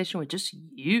conversation with just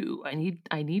you. I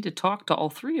need to talk to all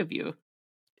three of you.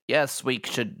 Yes, we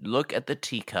should look at the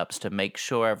teacups to make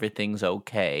sure everything's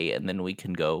okay, and then we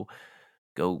can go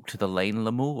to the Lane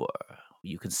Lamour.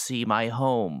 You can see my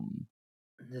home.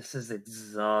 This is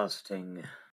exhausting.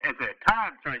 Is it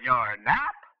time for your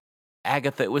nap?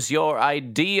 Agatha, it was your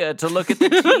idea to look at the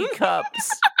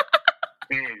teacups.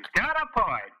 He's got a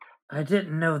point. I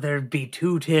didn't know there'd be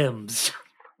two Tims.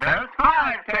 There's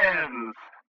 5 Tims.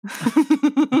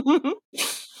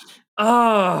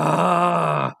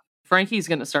 Ah. Frankie's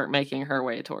going to start making her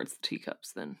way towards the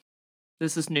teacups then.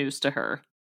 This is news to her,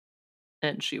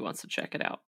 and she wants to check it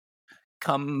out.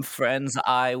 Come, friends,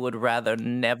 I would rather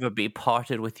never be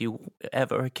parted with you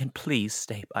ever again. Please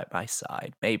stay by my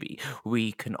side. Maybe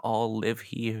we can all live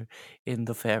here in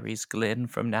the Fairies' Glen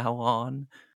from now on.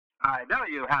 I know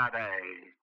you had a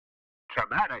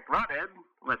traumatic run-in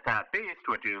with that beast.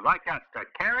 Would you like us to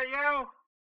carry you?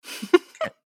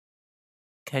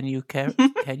 Can you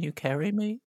carry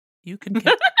me? You can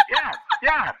carry. Yes,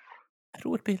 yes.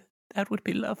 That would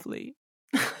be lovely.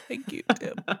 Thank you,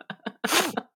 Tim.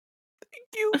 Thank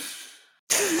you.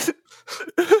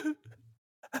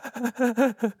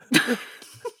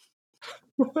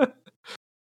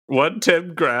 One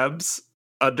Tim grabs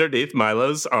underneath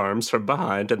Milo's arms from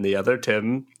behind, and the other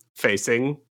Tim,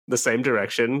 facing the same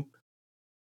direction,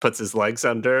 puts his legs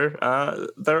under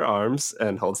their arms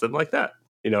and holds them like that.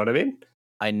 You know what I mean?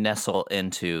 I nestle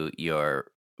into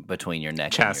between your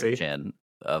neck Chassis. and your chin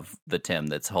of the Tim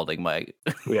that's holding my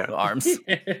Yeah. arms.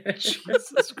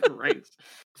 Jesus Christ.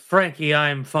 Frankie,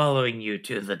 I'm following you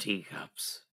to the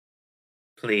teacups.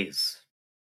 Please.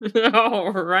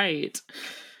 All right.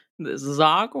 This is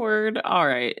awkward. All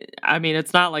right. I mean,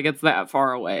 it's not like it's that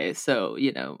far away. So,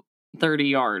 30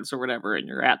 yards or whatever, and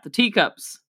you're at the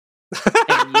teacups.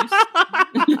 And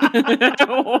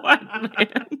what,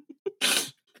 man?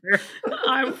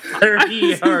 30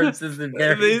 yards isn't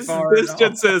very These far at all.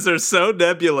 distances are so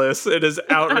nebulous. It is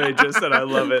outrageous, and I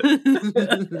love it.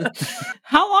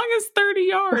 How long is 30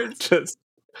 yards? Just,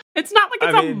 It's not like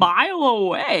it's I a mean- mile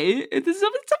away. It's a theme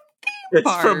it's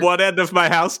park. from one end of my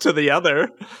house to the other.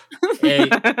 Hey,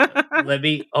 let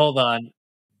me hold on.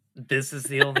 This is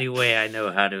the only way I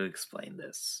know how to explain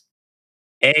this.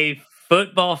 A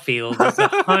football field is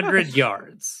 100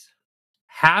 yards.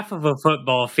 half of a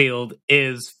football field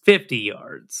is 50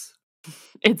 yards.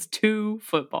 It's 2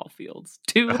 football fields,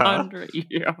 200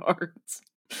 yards.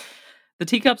 The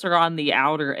teacups are on the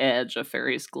outer edge of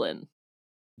Fairies Glen.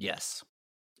 Yes.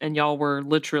 And y'all were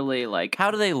literally like... How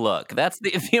do they look? That's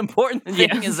the important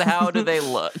thing is how do they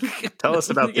look? Tell us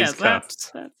about these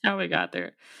cups. That's how we got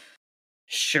there.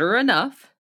 Sure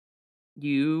enough,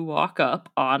 you walk up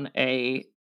on a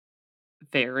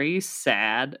very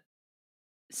sad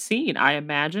scene. I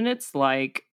imagine it's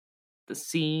like the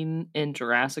scene in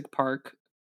Jurassic Park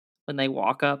when they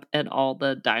walk up and all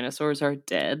the dinosaurs are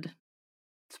dead.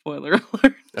 Spoiler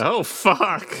alert. Oh,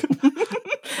 fuck.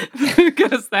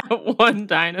 Because that one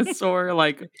dinosaur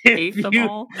like ate them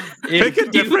all. Pick a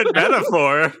different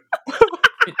metaphor.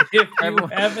 If you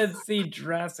haven't seen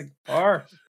Jurassic Park.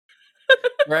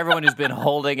 For everyone who's been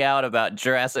holding out about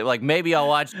Jurassic, like maybe I'll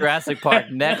watch Jurassic Park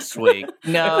next week.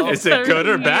 No. Is it good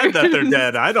or bad that they're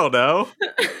dead? I don't know.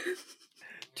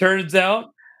 Turns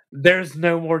out there's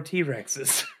no more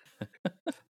T-Rexes.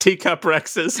 Teacup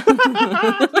Rexes.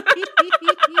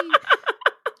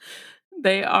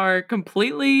 They are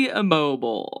completely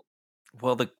immobile.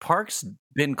 Well, the park's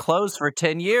been closed for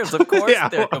 10 years. Of course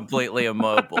they're completely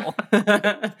immobile.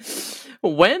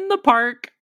 When the park...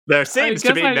 There seems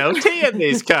to be no tea in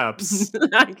these cups.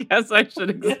 I guess I should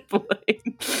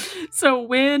explain. So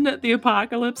when the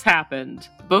apocalypse happened,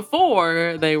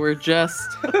 before they were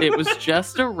it was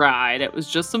just a ride. It was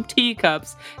just some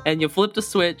teacups and you flipped a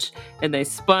switch and they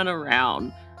spun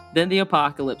around. Then the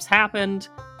apocalypse happened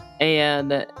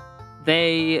and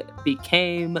they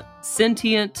became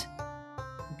sentient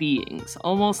beings,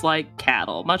 almost like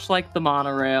cattle, much like the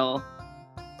monorail.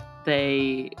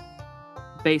 They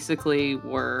basically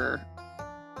were,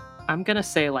 I'm gonna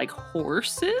say like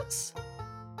horses.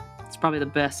 It's probably the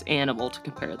best animal to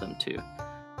compare them to.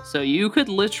 So you could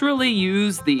literally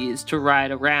use these to ride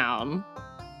around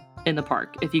in the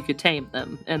park if you could tame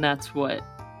them, and that's what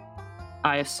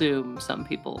I assume some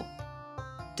people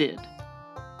did.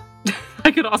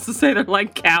 I could also say they're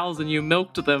like cows and you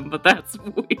milked them, but that's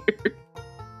weird.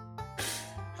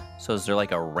 So is there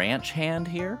like a ranch hand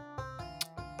here?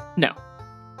 No.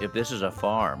 If this is a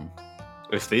farm.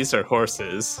 If these are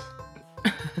horses,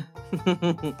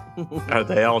 are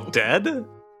they all dead?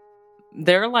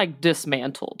 They're like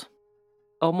dismantled.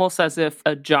 Almost as if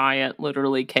a giant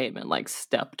literally came and like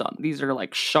stepped on. These are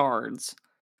like shards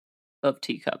of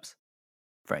teacups.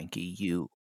 Frankie,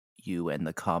 you and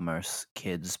the commerce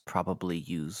kids probably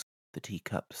use the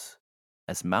teacups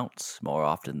as mounts more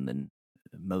often than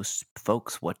most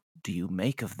folks. What do you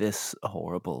make of this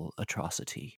horrible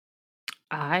atrocity?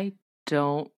 I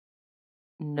don't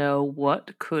know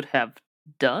what could have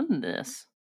done this.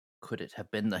 Could it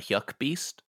have been the Yuck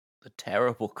Beast? The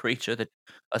terrible creature that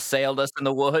assailed us in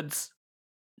the woods?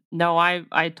 No,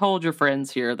 I told your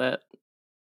friends here that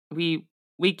we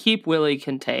keep Willie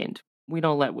contained. We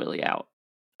don't let Willie out.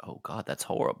 Oh God, that's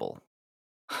horrible.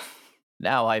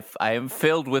 Now I am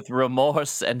filled with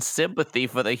remorse and sympathy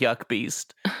for the Yuck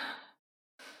Beast.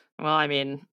 Well, I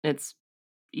mean, it's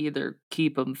either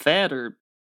keep him fed or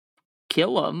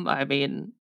kill him. I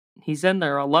mean, he's in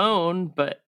there alone,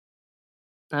 but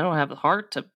I don't have the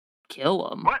heart to kill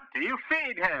him. What do you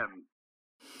feed him?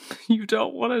 You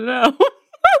don't want to know.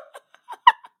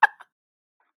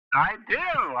 I do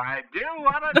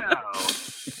want to know.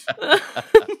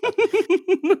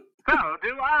 So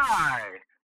do I.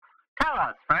 Tell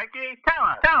us, Frankie. Tell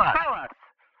us.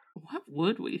 What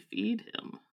would we feed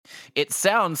him? It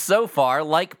sounds so far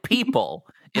like people.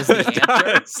 Is the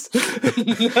answer.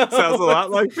 Sounds a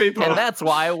lot like people. And that's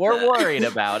why we're worried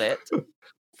about it.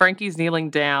 Frankie's kneeling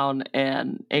down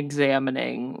and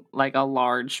examining like a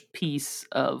large piece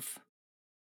of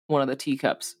one of the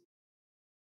teacups.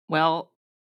 Well,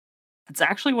 it's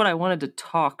actually what I wanted to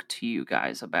talk to you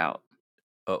guys about.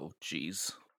 Oh,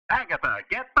 jeez. Agatha,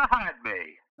 get behind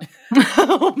me.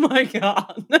 Oh my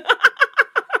god.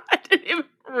 I didn't even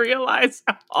realize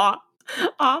how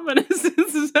ominous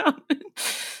this sounded.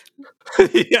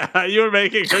 Yeah, you were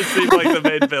making her seem like the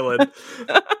main villain.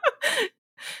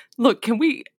 Look, can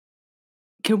we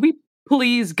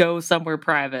please go somewhere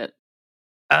private?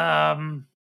 I'm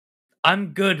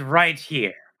good right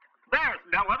here. There's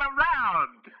no one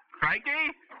around,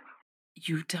 Frankie.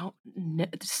 You don't know.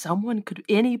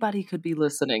 Anybody could be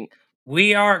listening.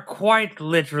 We are quite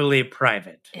literally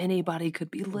private. Anybody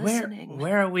could be listening.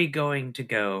 Where are we going to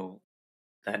go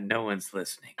that no one's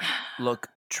listening? Look,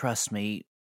 trust me,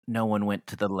 no one went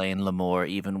to the Lane Lemoore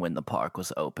even when the park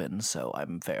was open, so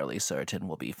I'm fairly certain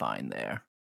we'll be fine there.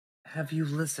 Have you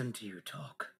listened to you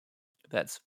talk?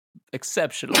 That's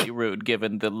exceptionally rude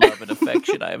given the love and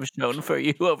affection I have shown for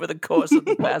you over the course of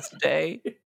the past day.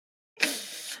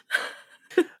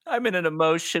 I'm in an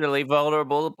emotionally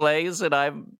vulnerable place, and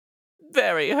I'm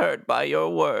very hurt by your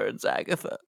words,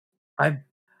 Agatha. I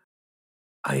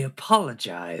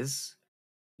apologize.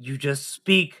 You just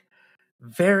speak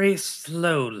very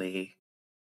slowly.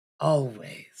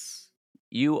 Always.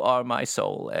 You are my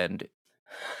soul, and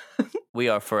we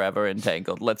are forever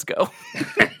entangled. Let's go.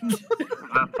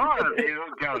 The four of you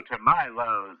go to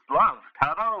Milo's love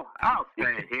tunnel. I'll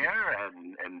stay here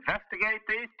and investigate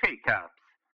these teacups.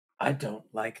 I don't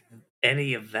like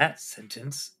any of that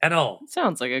sentence at all.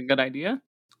 Sounds like a good idea.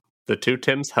 The two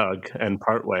Tims hug and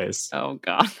part ways. Oh,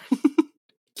 God.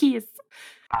 Kiss.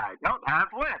 I don't have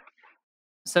whips.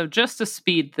 So just to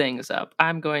speed things up,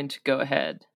 I'm going to go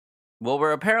ahead. Well,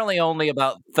 we're apparently only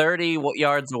about 30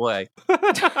 yards away.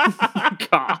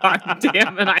 God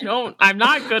damn it. I'm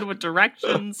not good with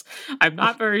directions. I'm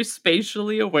not very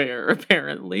spatially aware,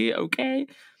 apparently. Okay.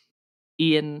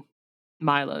 Ian,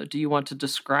 Milo, do you want to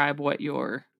describe what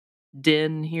your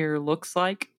den here looks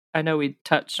like? I know we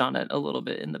touched on it a little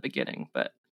bit in the beginning,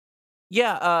 but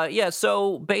Yeah.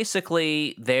 So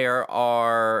basically, there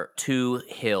are two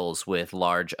hills with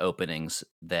large openings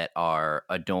that are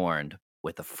adorned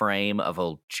with a frame of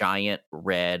a giant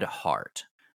red heart.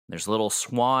 There's little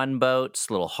swan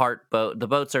boats, little heart boat. The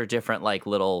boats are different, like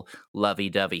little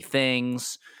lovey-dovey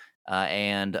things.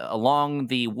 And along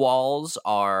the walls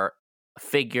are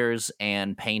figures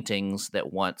and paintings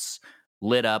that once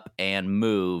lit up and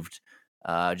moved.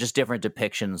 Just different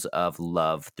depictions of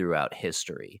love throughout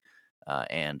history.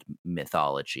 And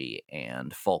mythology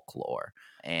and folklore.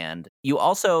 And you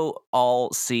also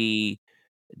all see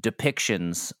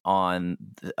depictions on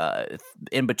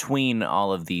in between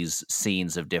all of these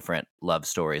scenes of different love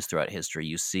stories throughout history.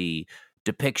 You see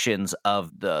depictions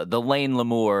of the Lane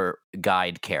Lemure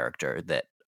guide character that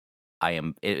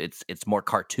it's more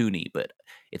cartoony, but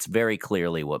it's very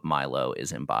clearly what Milo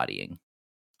is embodying,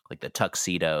 like the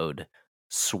tuxedoed,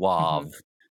 suave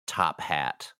top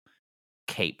hat,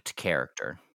 caped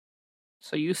character.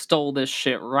 so you stole this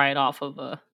shit right off of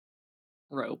a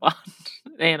robot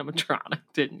animatronic,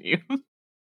 didn't you?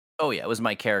 Oh yeah, it was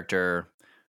my character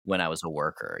when I was a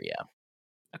worker, yeah.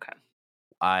 Okay.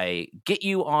 I get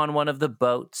you on one of the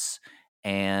boats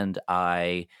and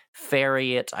I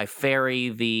ferry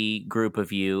the group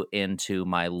of you into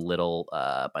my little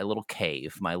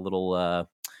cave, my little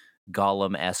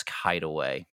Gollum-esque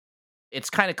hideaway. It's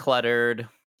kind of cluttered.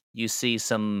 You see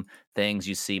some things.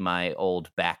 You see my old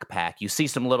backpack. You see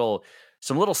some little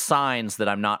signs that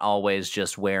I'm not always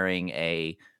just wearing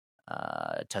a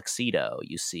tuxedo.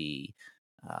 You see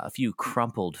a few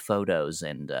crumpled photos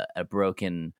and a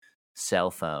broken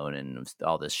cell phone and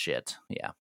all this shit.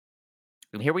 Yeah.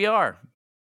 And here we are.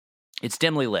 It's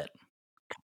dimly lit.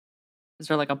 Is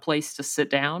there like a place to sit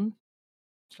down?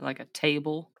 Is there like a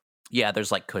table? Yeah,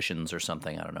 there's like cushions or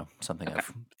something. I don't know. Something Okay.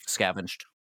 I've scavenged.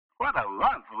 What a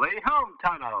lovely home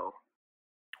tunnel.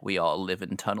 We all live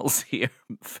in tunnels here.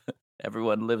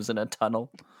 Everyone lives in a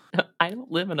tunnel. I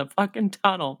don't live in a fucking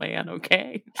tunnel, man,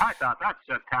 okay? I thought that's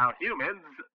just how humans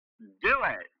do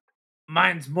it.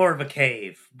 Mine's more of a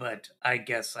cave, but I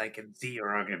guess I can see your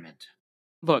argument.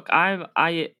 Look, I'm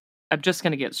just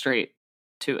gonna get straight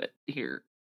to it here.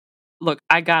 Look,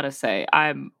 I gotta say,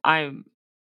 I'm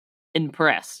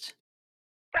impressed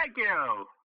Thank you.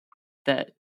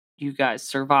 that you guys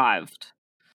survived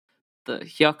the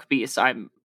Hyuk Beast. I'm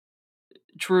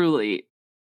truly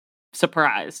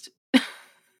surprised.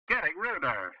 Getting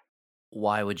ruder.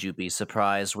 Why would you be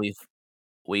surprised?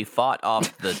 We fought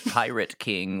off the pirate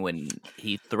king when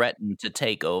he threatened to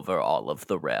take over all of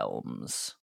the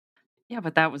realms. Yeah,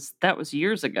 but that was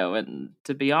years ago, and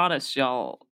to be honest,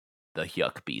 y'all, The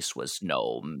Hyuk Beast was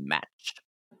no match.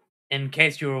 In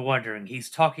case you were wondering, he's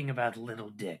talking about Little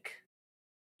Dick.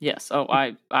 yes. Oh,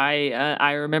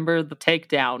 I remember the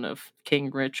takedown of King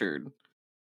Richard.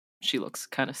 She looks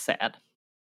kind of sad.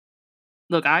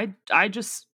 Look, I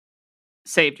just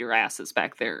saved your asses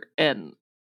back there, and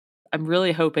I'm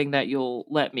really hoping that you'll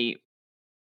let me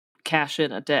cash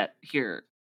in a debt here.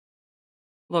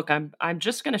 Look, I'm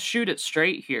just gonna shoot it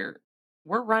straight here.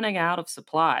 We're running out of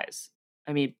supplies.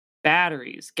 I mean,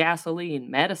 batteries,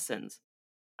 gasoline, medicines.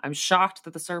 I'm shocked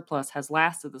that the surplus has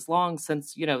lasted this long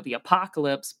since, the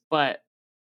apocalypse,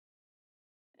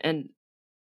 and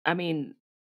I mean,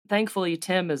 thankfully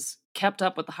Tim has kept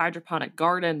up with the hydroponic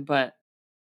garden, but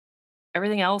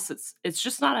everything else it's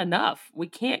just not enough. We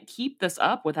can't keep this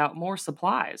up without more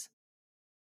supplies.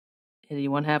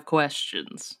 Anyone have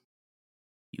questions?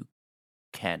 You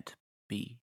can't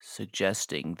be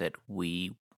suggesting that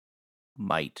we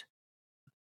might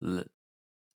l-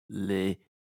 li-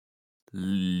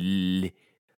 li-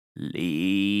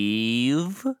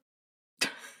 leave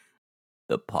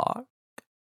the park?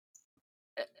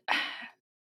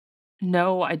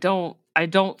 No, I don't. I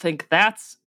don't think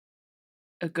that's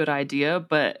a good idea,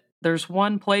 but there's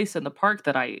one place in the park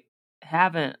that I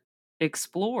haven't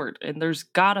explored, and there's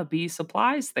gotta be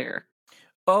supplies there.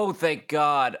 Oh, thank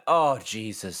God. Oh,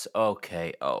 Jesus.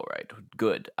 Okay. All right.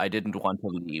 Good. I didn't want to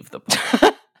leave the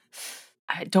park.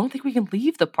 I don't think we can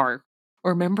leave the park.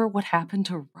 Remember what happened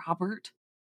to Robert?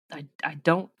 I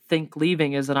don't think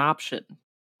leaving is an option.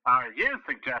 Are you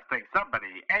suggesting somebody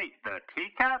ate the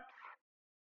teacups?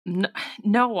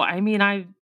 No, I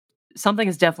mean, something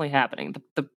is definitely happening.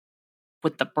 The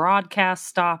with the broadcast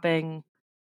stopping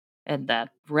and that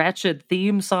wretched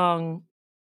theme song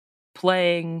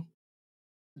playing,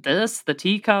 the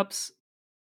teacups.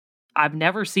 I've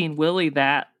never seen Willie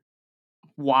that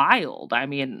wild. I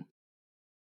mean,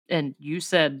 and you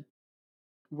said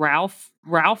Ralph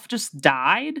just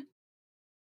died?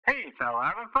 He fell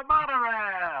out of the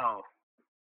monorail.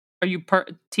 Are you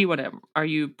T1M? Are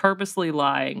you purposely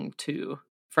lying to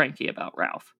Frankie about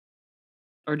Ralph?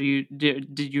 Or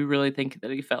did you really think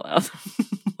that he fell out?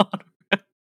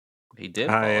 He did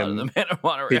fall out of the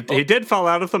monorail. He did fall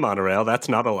out of the monorail. That's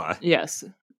not a lie. Yes.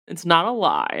 It's not a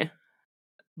lie.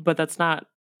 But that's not,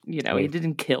 he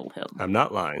didn't kill him. I'm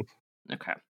not lying.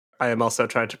 Okay. I am also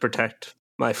trying to protect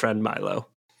my friend Milo.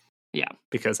 Yeah.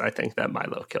 Because I think that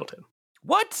Milo killed him.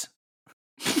 What?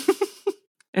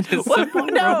 And his What? simple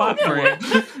No, robot no.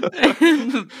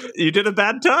 brain. You did a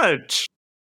bad touch.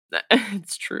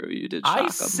 It's true. You did shock I him.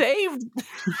 saved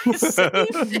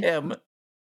him.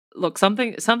 Look,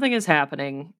 something is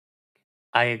happening.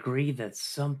 I agree that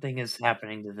something is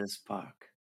happening to this park.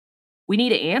 We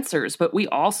need answers, but we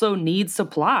also need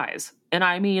supplies. And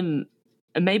I mean,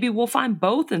 maybe we'll find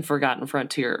both in Forgotten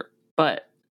Frontier, but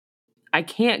I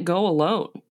can't go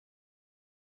alone.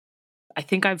 I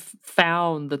think I've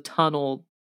found the tunnel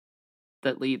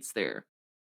that leads there.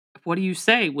 What do you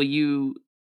say? Will you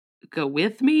go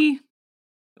with me?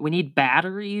 We need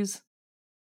batteries.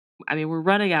 I mean, we're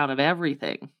running out of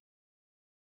everything.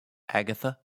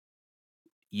 Agatha,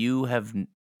 you have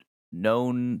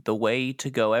known the way to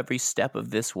go every step of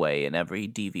this way, and every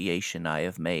deviation I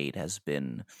have made has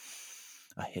been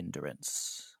a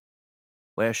hindrance.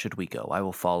 Where should we go? I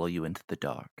will follow you into the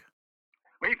dark.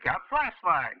 We've got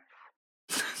flashlights.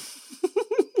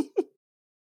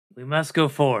 We must go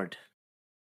forward.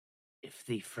 If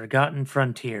the Forgotten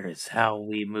Frontier is how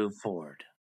we move forward,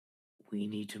 we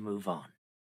need to move on.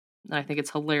 I think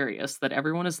it's hilarious that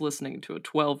everyone is listening to a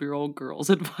 12-year-old girl's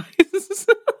advice.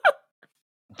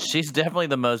 She's definitely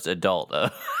the most adult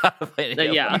of any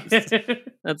of Yeah, us.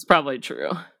 that's probably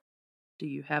true. Do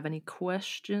you have any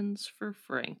questions for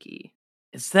Frankie?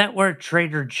 Is that where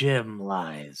Trader Jim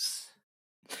lies?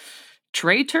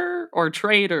 Traitor or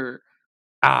traitor?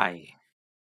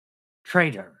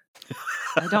 Traitor.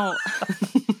 I don't.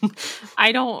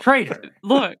 Traitor.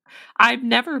 Look, I've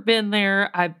never been there.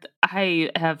 I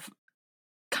have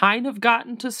kind of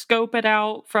gotten to scope it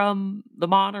out from the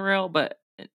monorail, but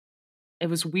it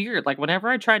was weird. Like, whenever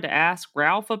I tried to ask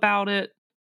Ralph about it,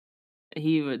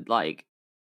 he would,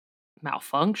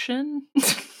 malfunction.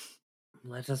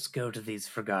 Let us go to these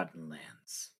Forgotten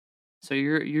Lands. So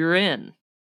you're in.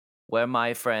 Where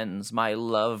my friends, my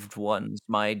loved ones,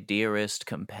 my dearest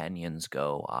companions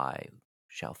go, I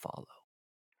shall follow.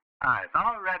 I've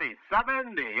already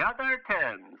summoned the other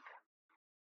 10s.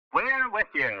 We're with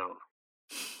you.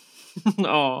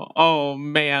 Oh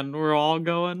man, we're all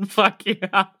going. Fuck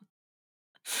yeah.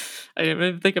 I didn't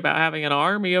even think about having an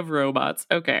army of robots.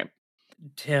 Okay.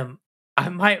 Tim, I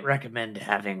might recommend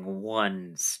having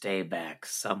one stay back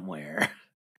somewhere.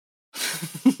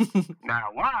 Now,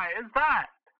 why is that?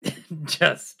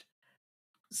 Just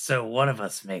so one of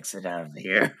us makes it out of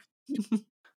here.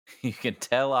 You can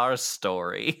tell our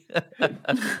story.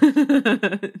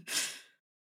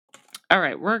 All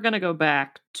right, we're going to go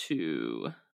back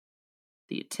to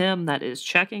the Tim that is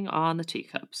checking on the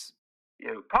teacups.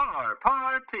 You poor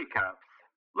teacups.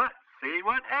 Let's see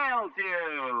what ails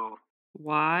you.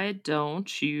 Why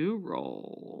don't you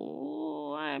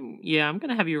roll? I'm going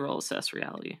to have you roll assess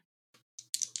reality.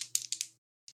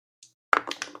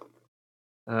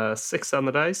 6 on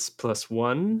the dice plus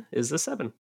 1 is a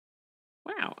 7.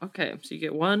 Wow, okay. So you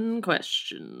get one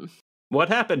question. What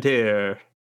happened here?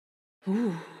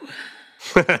 Ooh.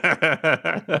 It's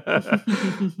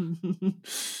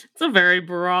a very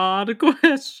broad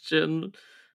question.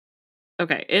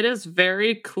 Okay, it is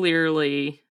very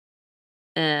clearly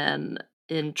an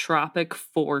entropic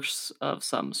force of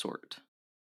some sort.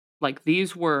 Like,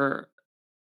 these were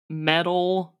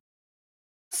metal,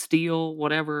 steel,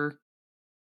 whatever,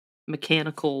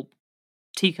 mechanical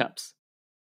teacups.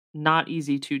 Not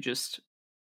easy to just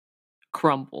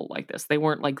crumble like this. They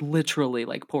weren't like literally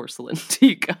like porcelain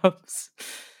teacups,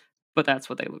 but that's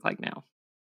what they look like now.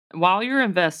 While you're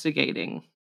investigating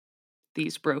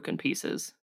these broken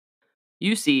pieces,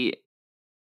 you see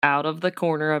out of the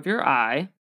corner of your eye,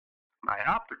 My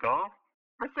optical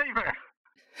receiver.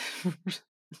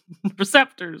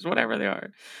 receptors, whatever they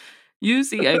are, you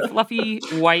see a fluffy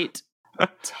white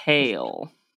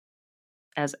tail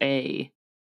as a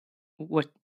what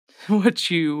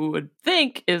you would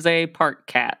think is a park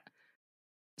cat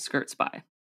skirts by.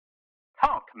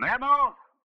 Halt, mammal!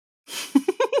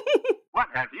 What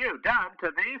have you done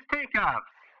to these teacups?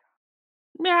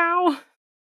 Meow.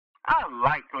 A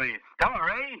likely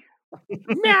story.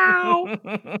 Meow.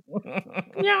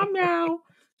 Meow meow.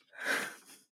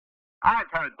 I've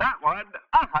heard that one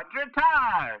 100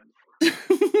 times.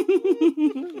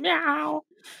 Meow.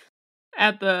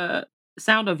 At the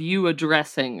sound of you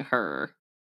addressing her,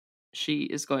 she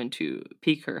is going to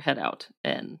peek her head out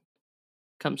and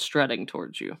come strutting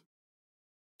towards you.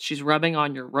 She's rubbing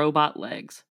on your robot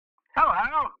legs.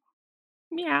 Hello.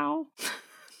 Meow.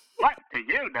 What do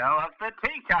you know of the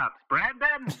teacups,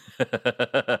 Brandon?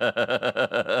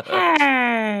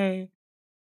 Hey!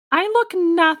 I look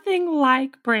nothing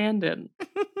like Brandon.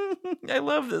 I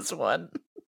love this one.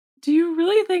 Do you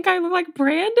really think I look like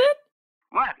Brandon?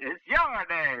 What is your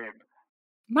name?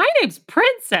 My name's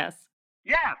Princess.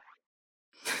 Yes,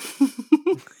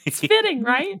 It's fitting,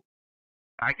 right?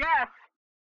 I guess.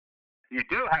 You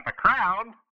do have a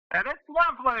crown, and it's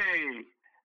lovely.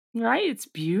 Right? It's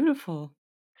beautiful.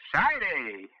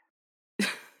 Shiny.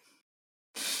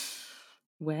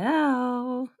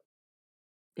 Well,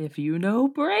 if you know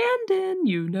Brandon,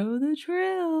 you know the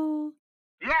drill.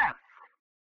 Yes.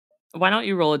 Why don't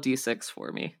you roll a d6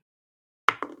 for me?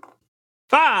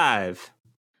 5.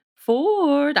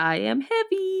 Forward, I am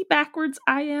heavy. Backwards,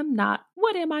 I am not.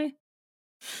 What am I?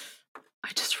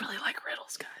 I just really like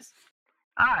riddles, guys.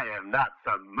 I am not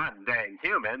some mundane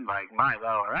human like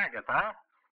Milo or Agatha.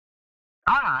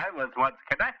 I was once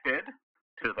connected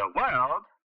to the World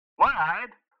Wide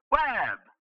Web.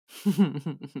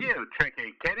 You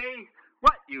tricky kitty,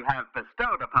 what you have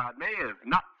bestowed upon me is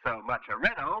not so much a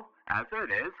riddle as it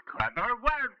is clever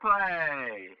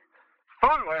wordplay.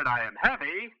 Forward I am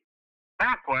heavy,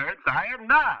 backwards I am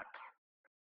not.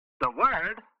 The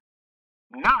word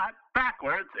not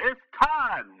backwards is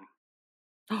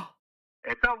ton.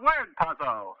 It's a word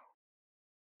puzzle.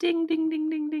 Ding, ding, ding,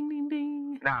 ding, ding, ding,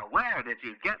 ding. Now where did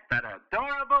you get that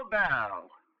adorable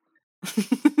bell?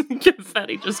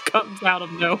 Confetti just comes out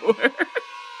of nowhere.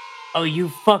 Oh, you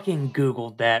fucking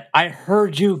Googled that. I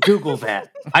heard you Google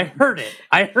that. I heard it.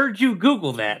 I heard you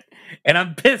Google that. And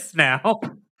I'm pissed now.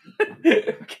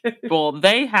 Well,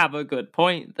 they have a good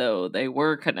point, though. They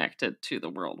were connected to the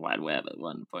World Wide Web at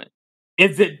one point.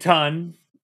 Is it ton?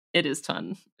 It is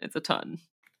ton. It's a ton.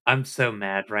 I'm so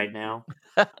mad right now.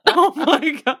 Oh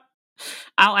my god.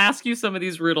 I'll ask you some of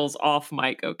these riddles off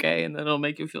mic, okay? And then it'll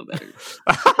make you feel better.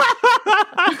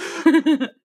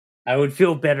 I would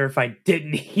feel better if I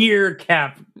didn't hear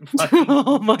Cap.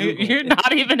 Oh my, you're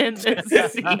not even in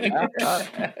this scene.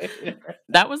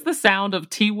 That was the sound of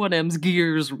T1M's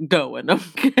gears going,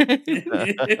 okay?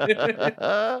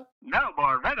 No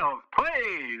more riddles,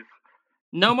 please.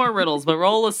 No more riddles, but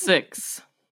roll a 6.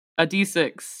 A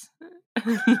d6.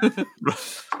 6.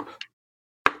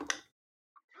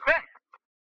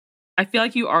 I feel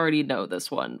like you already know this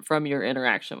one from your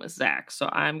interaction with Zach, so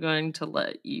I'm going to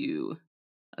let you...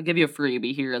 I'll give you a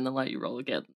freebie here and then let you roll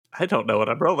again. I don't know what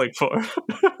I'm rolling for.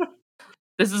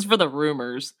 This is for the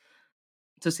rumors,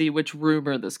 to see which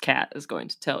rumor this cat is going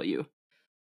to tell you.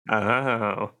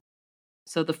 Oh.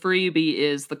 So the freebie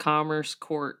is the Commerce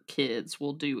Court kids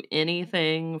will do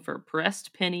anything for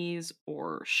pressed pennies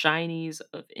or shinies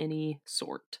of any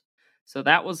sort. So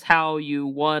that was how you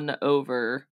won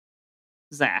over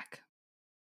Zach.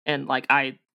 And like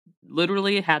I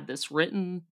literally had this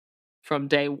written from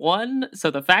day one.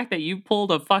 So the fact that you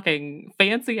pulled a fucking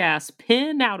fancy ass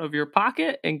pin out of your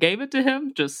pocket and gave it to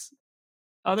him, just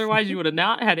otherwise you would have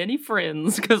not had any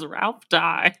friends because Ralph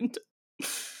died.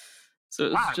 So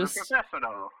it was I'm just a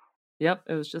professional. Yep,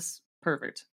 it was just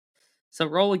perfect. So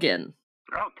roll again.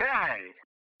 Okay.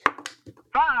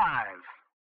 5.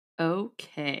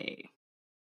 Okay.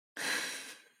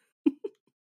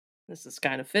 This is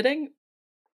kind of fitting.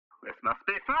 This must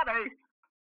be funny.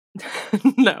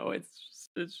 No,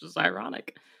 it's just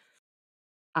ironic.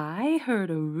 I heard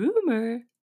a rumor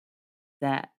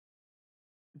that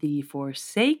the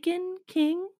Forsaken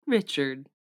King Richard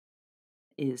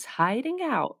is hiding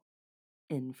out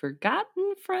in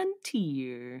Forgotten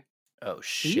Frontier. Oh,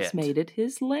 shit. He's made it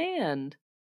his land.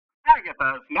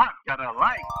 Agatha's not gonna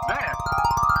like this.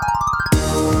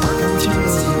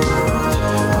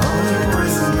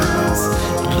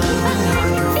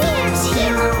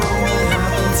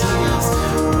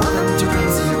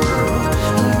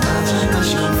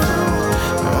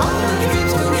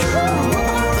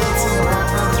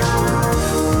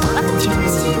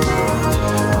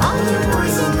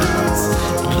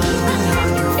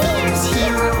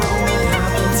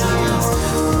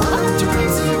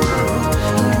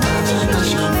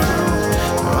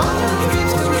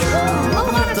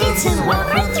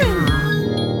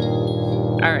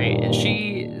 All right, and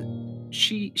she.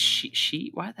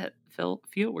 Why that feel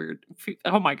weird?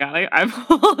 Oh my god, I've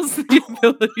lost the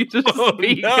ability to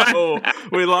speak. No,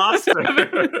 we lost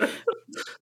her.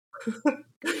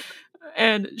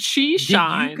 And she Do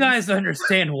shines. you guys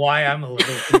understand why I'm a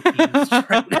little confused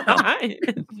right now?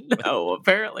 No,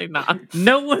 apparently not.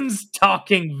 No one's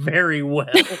talking very well.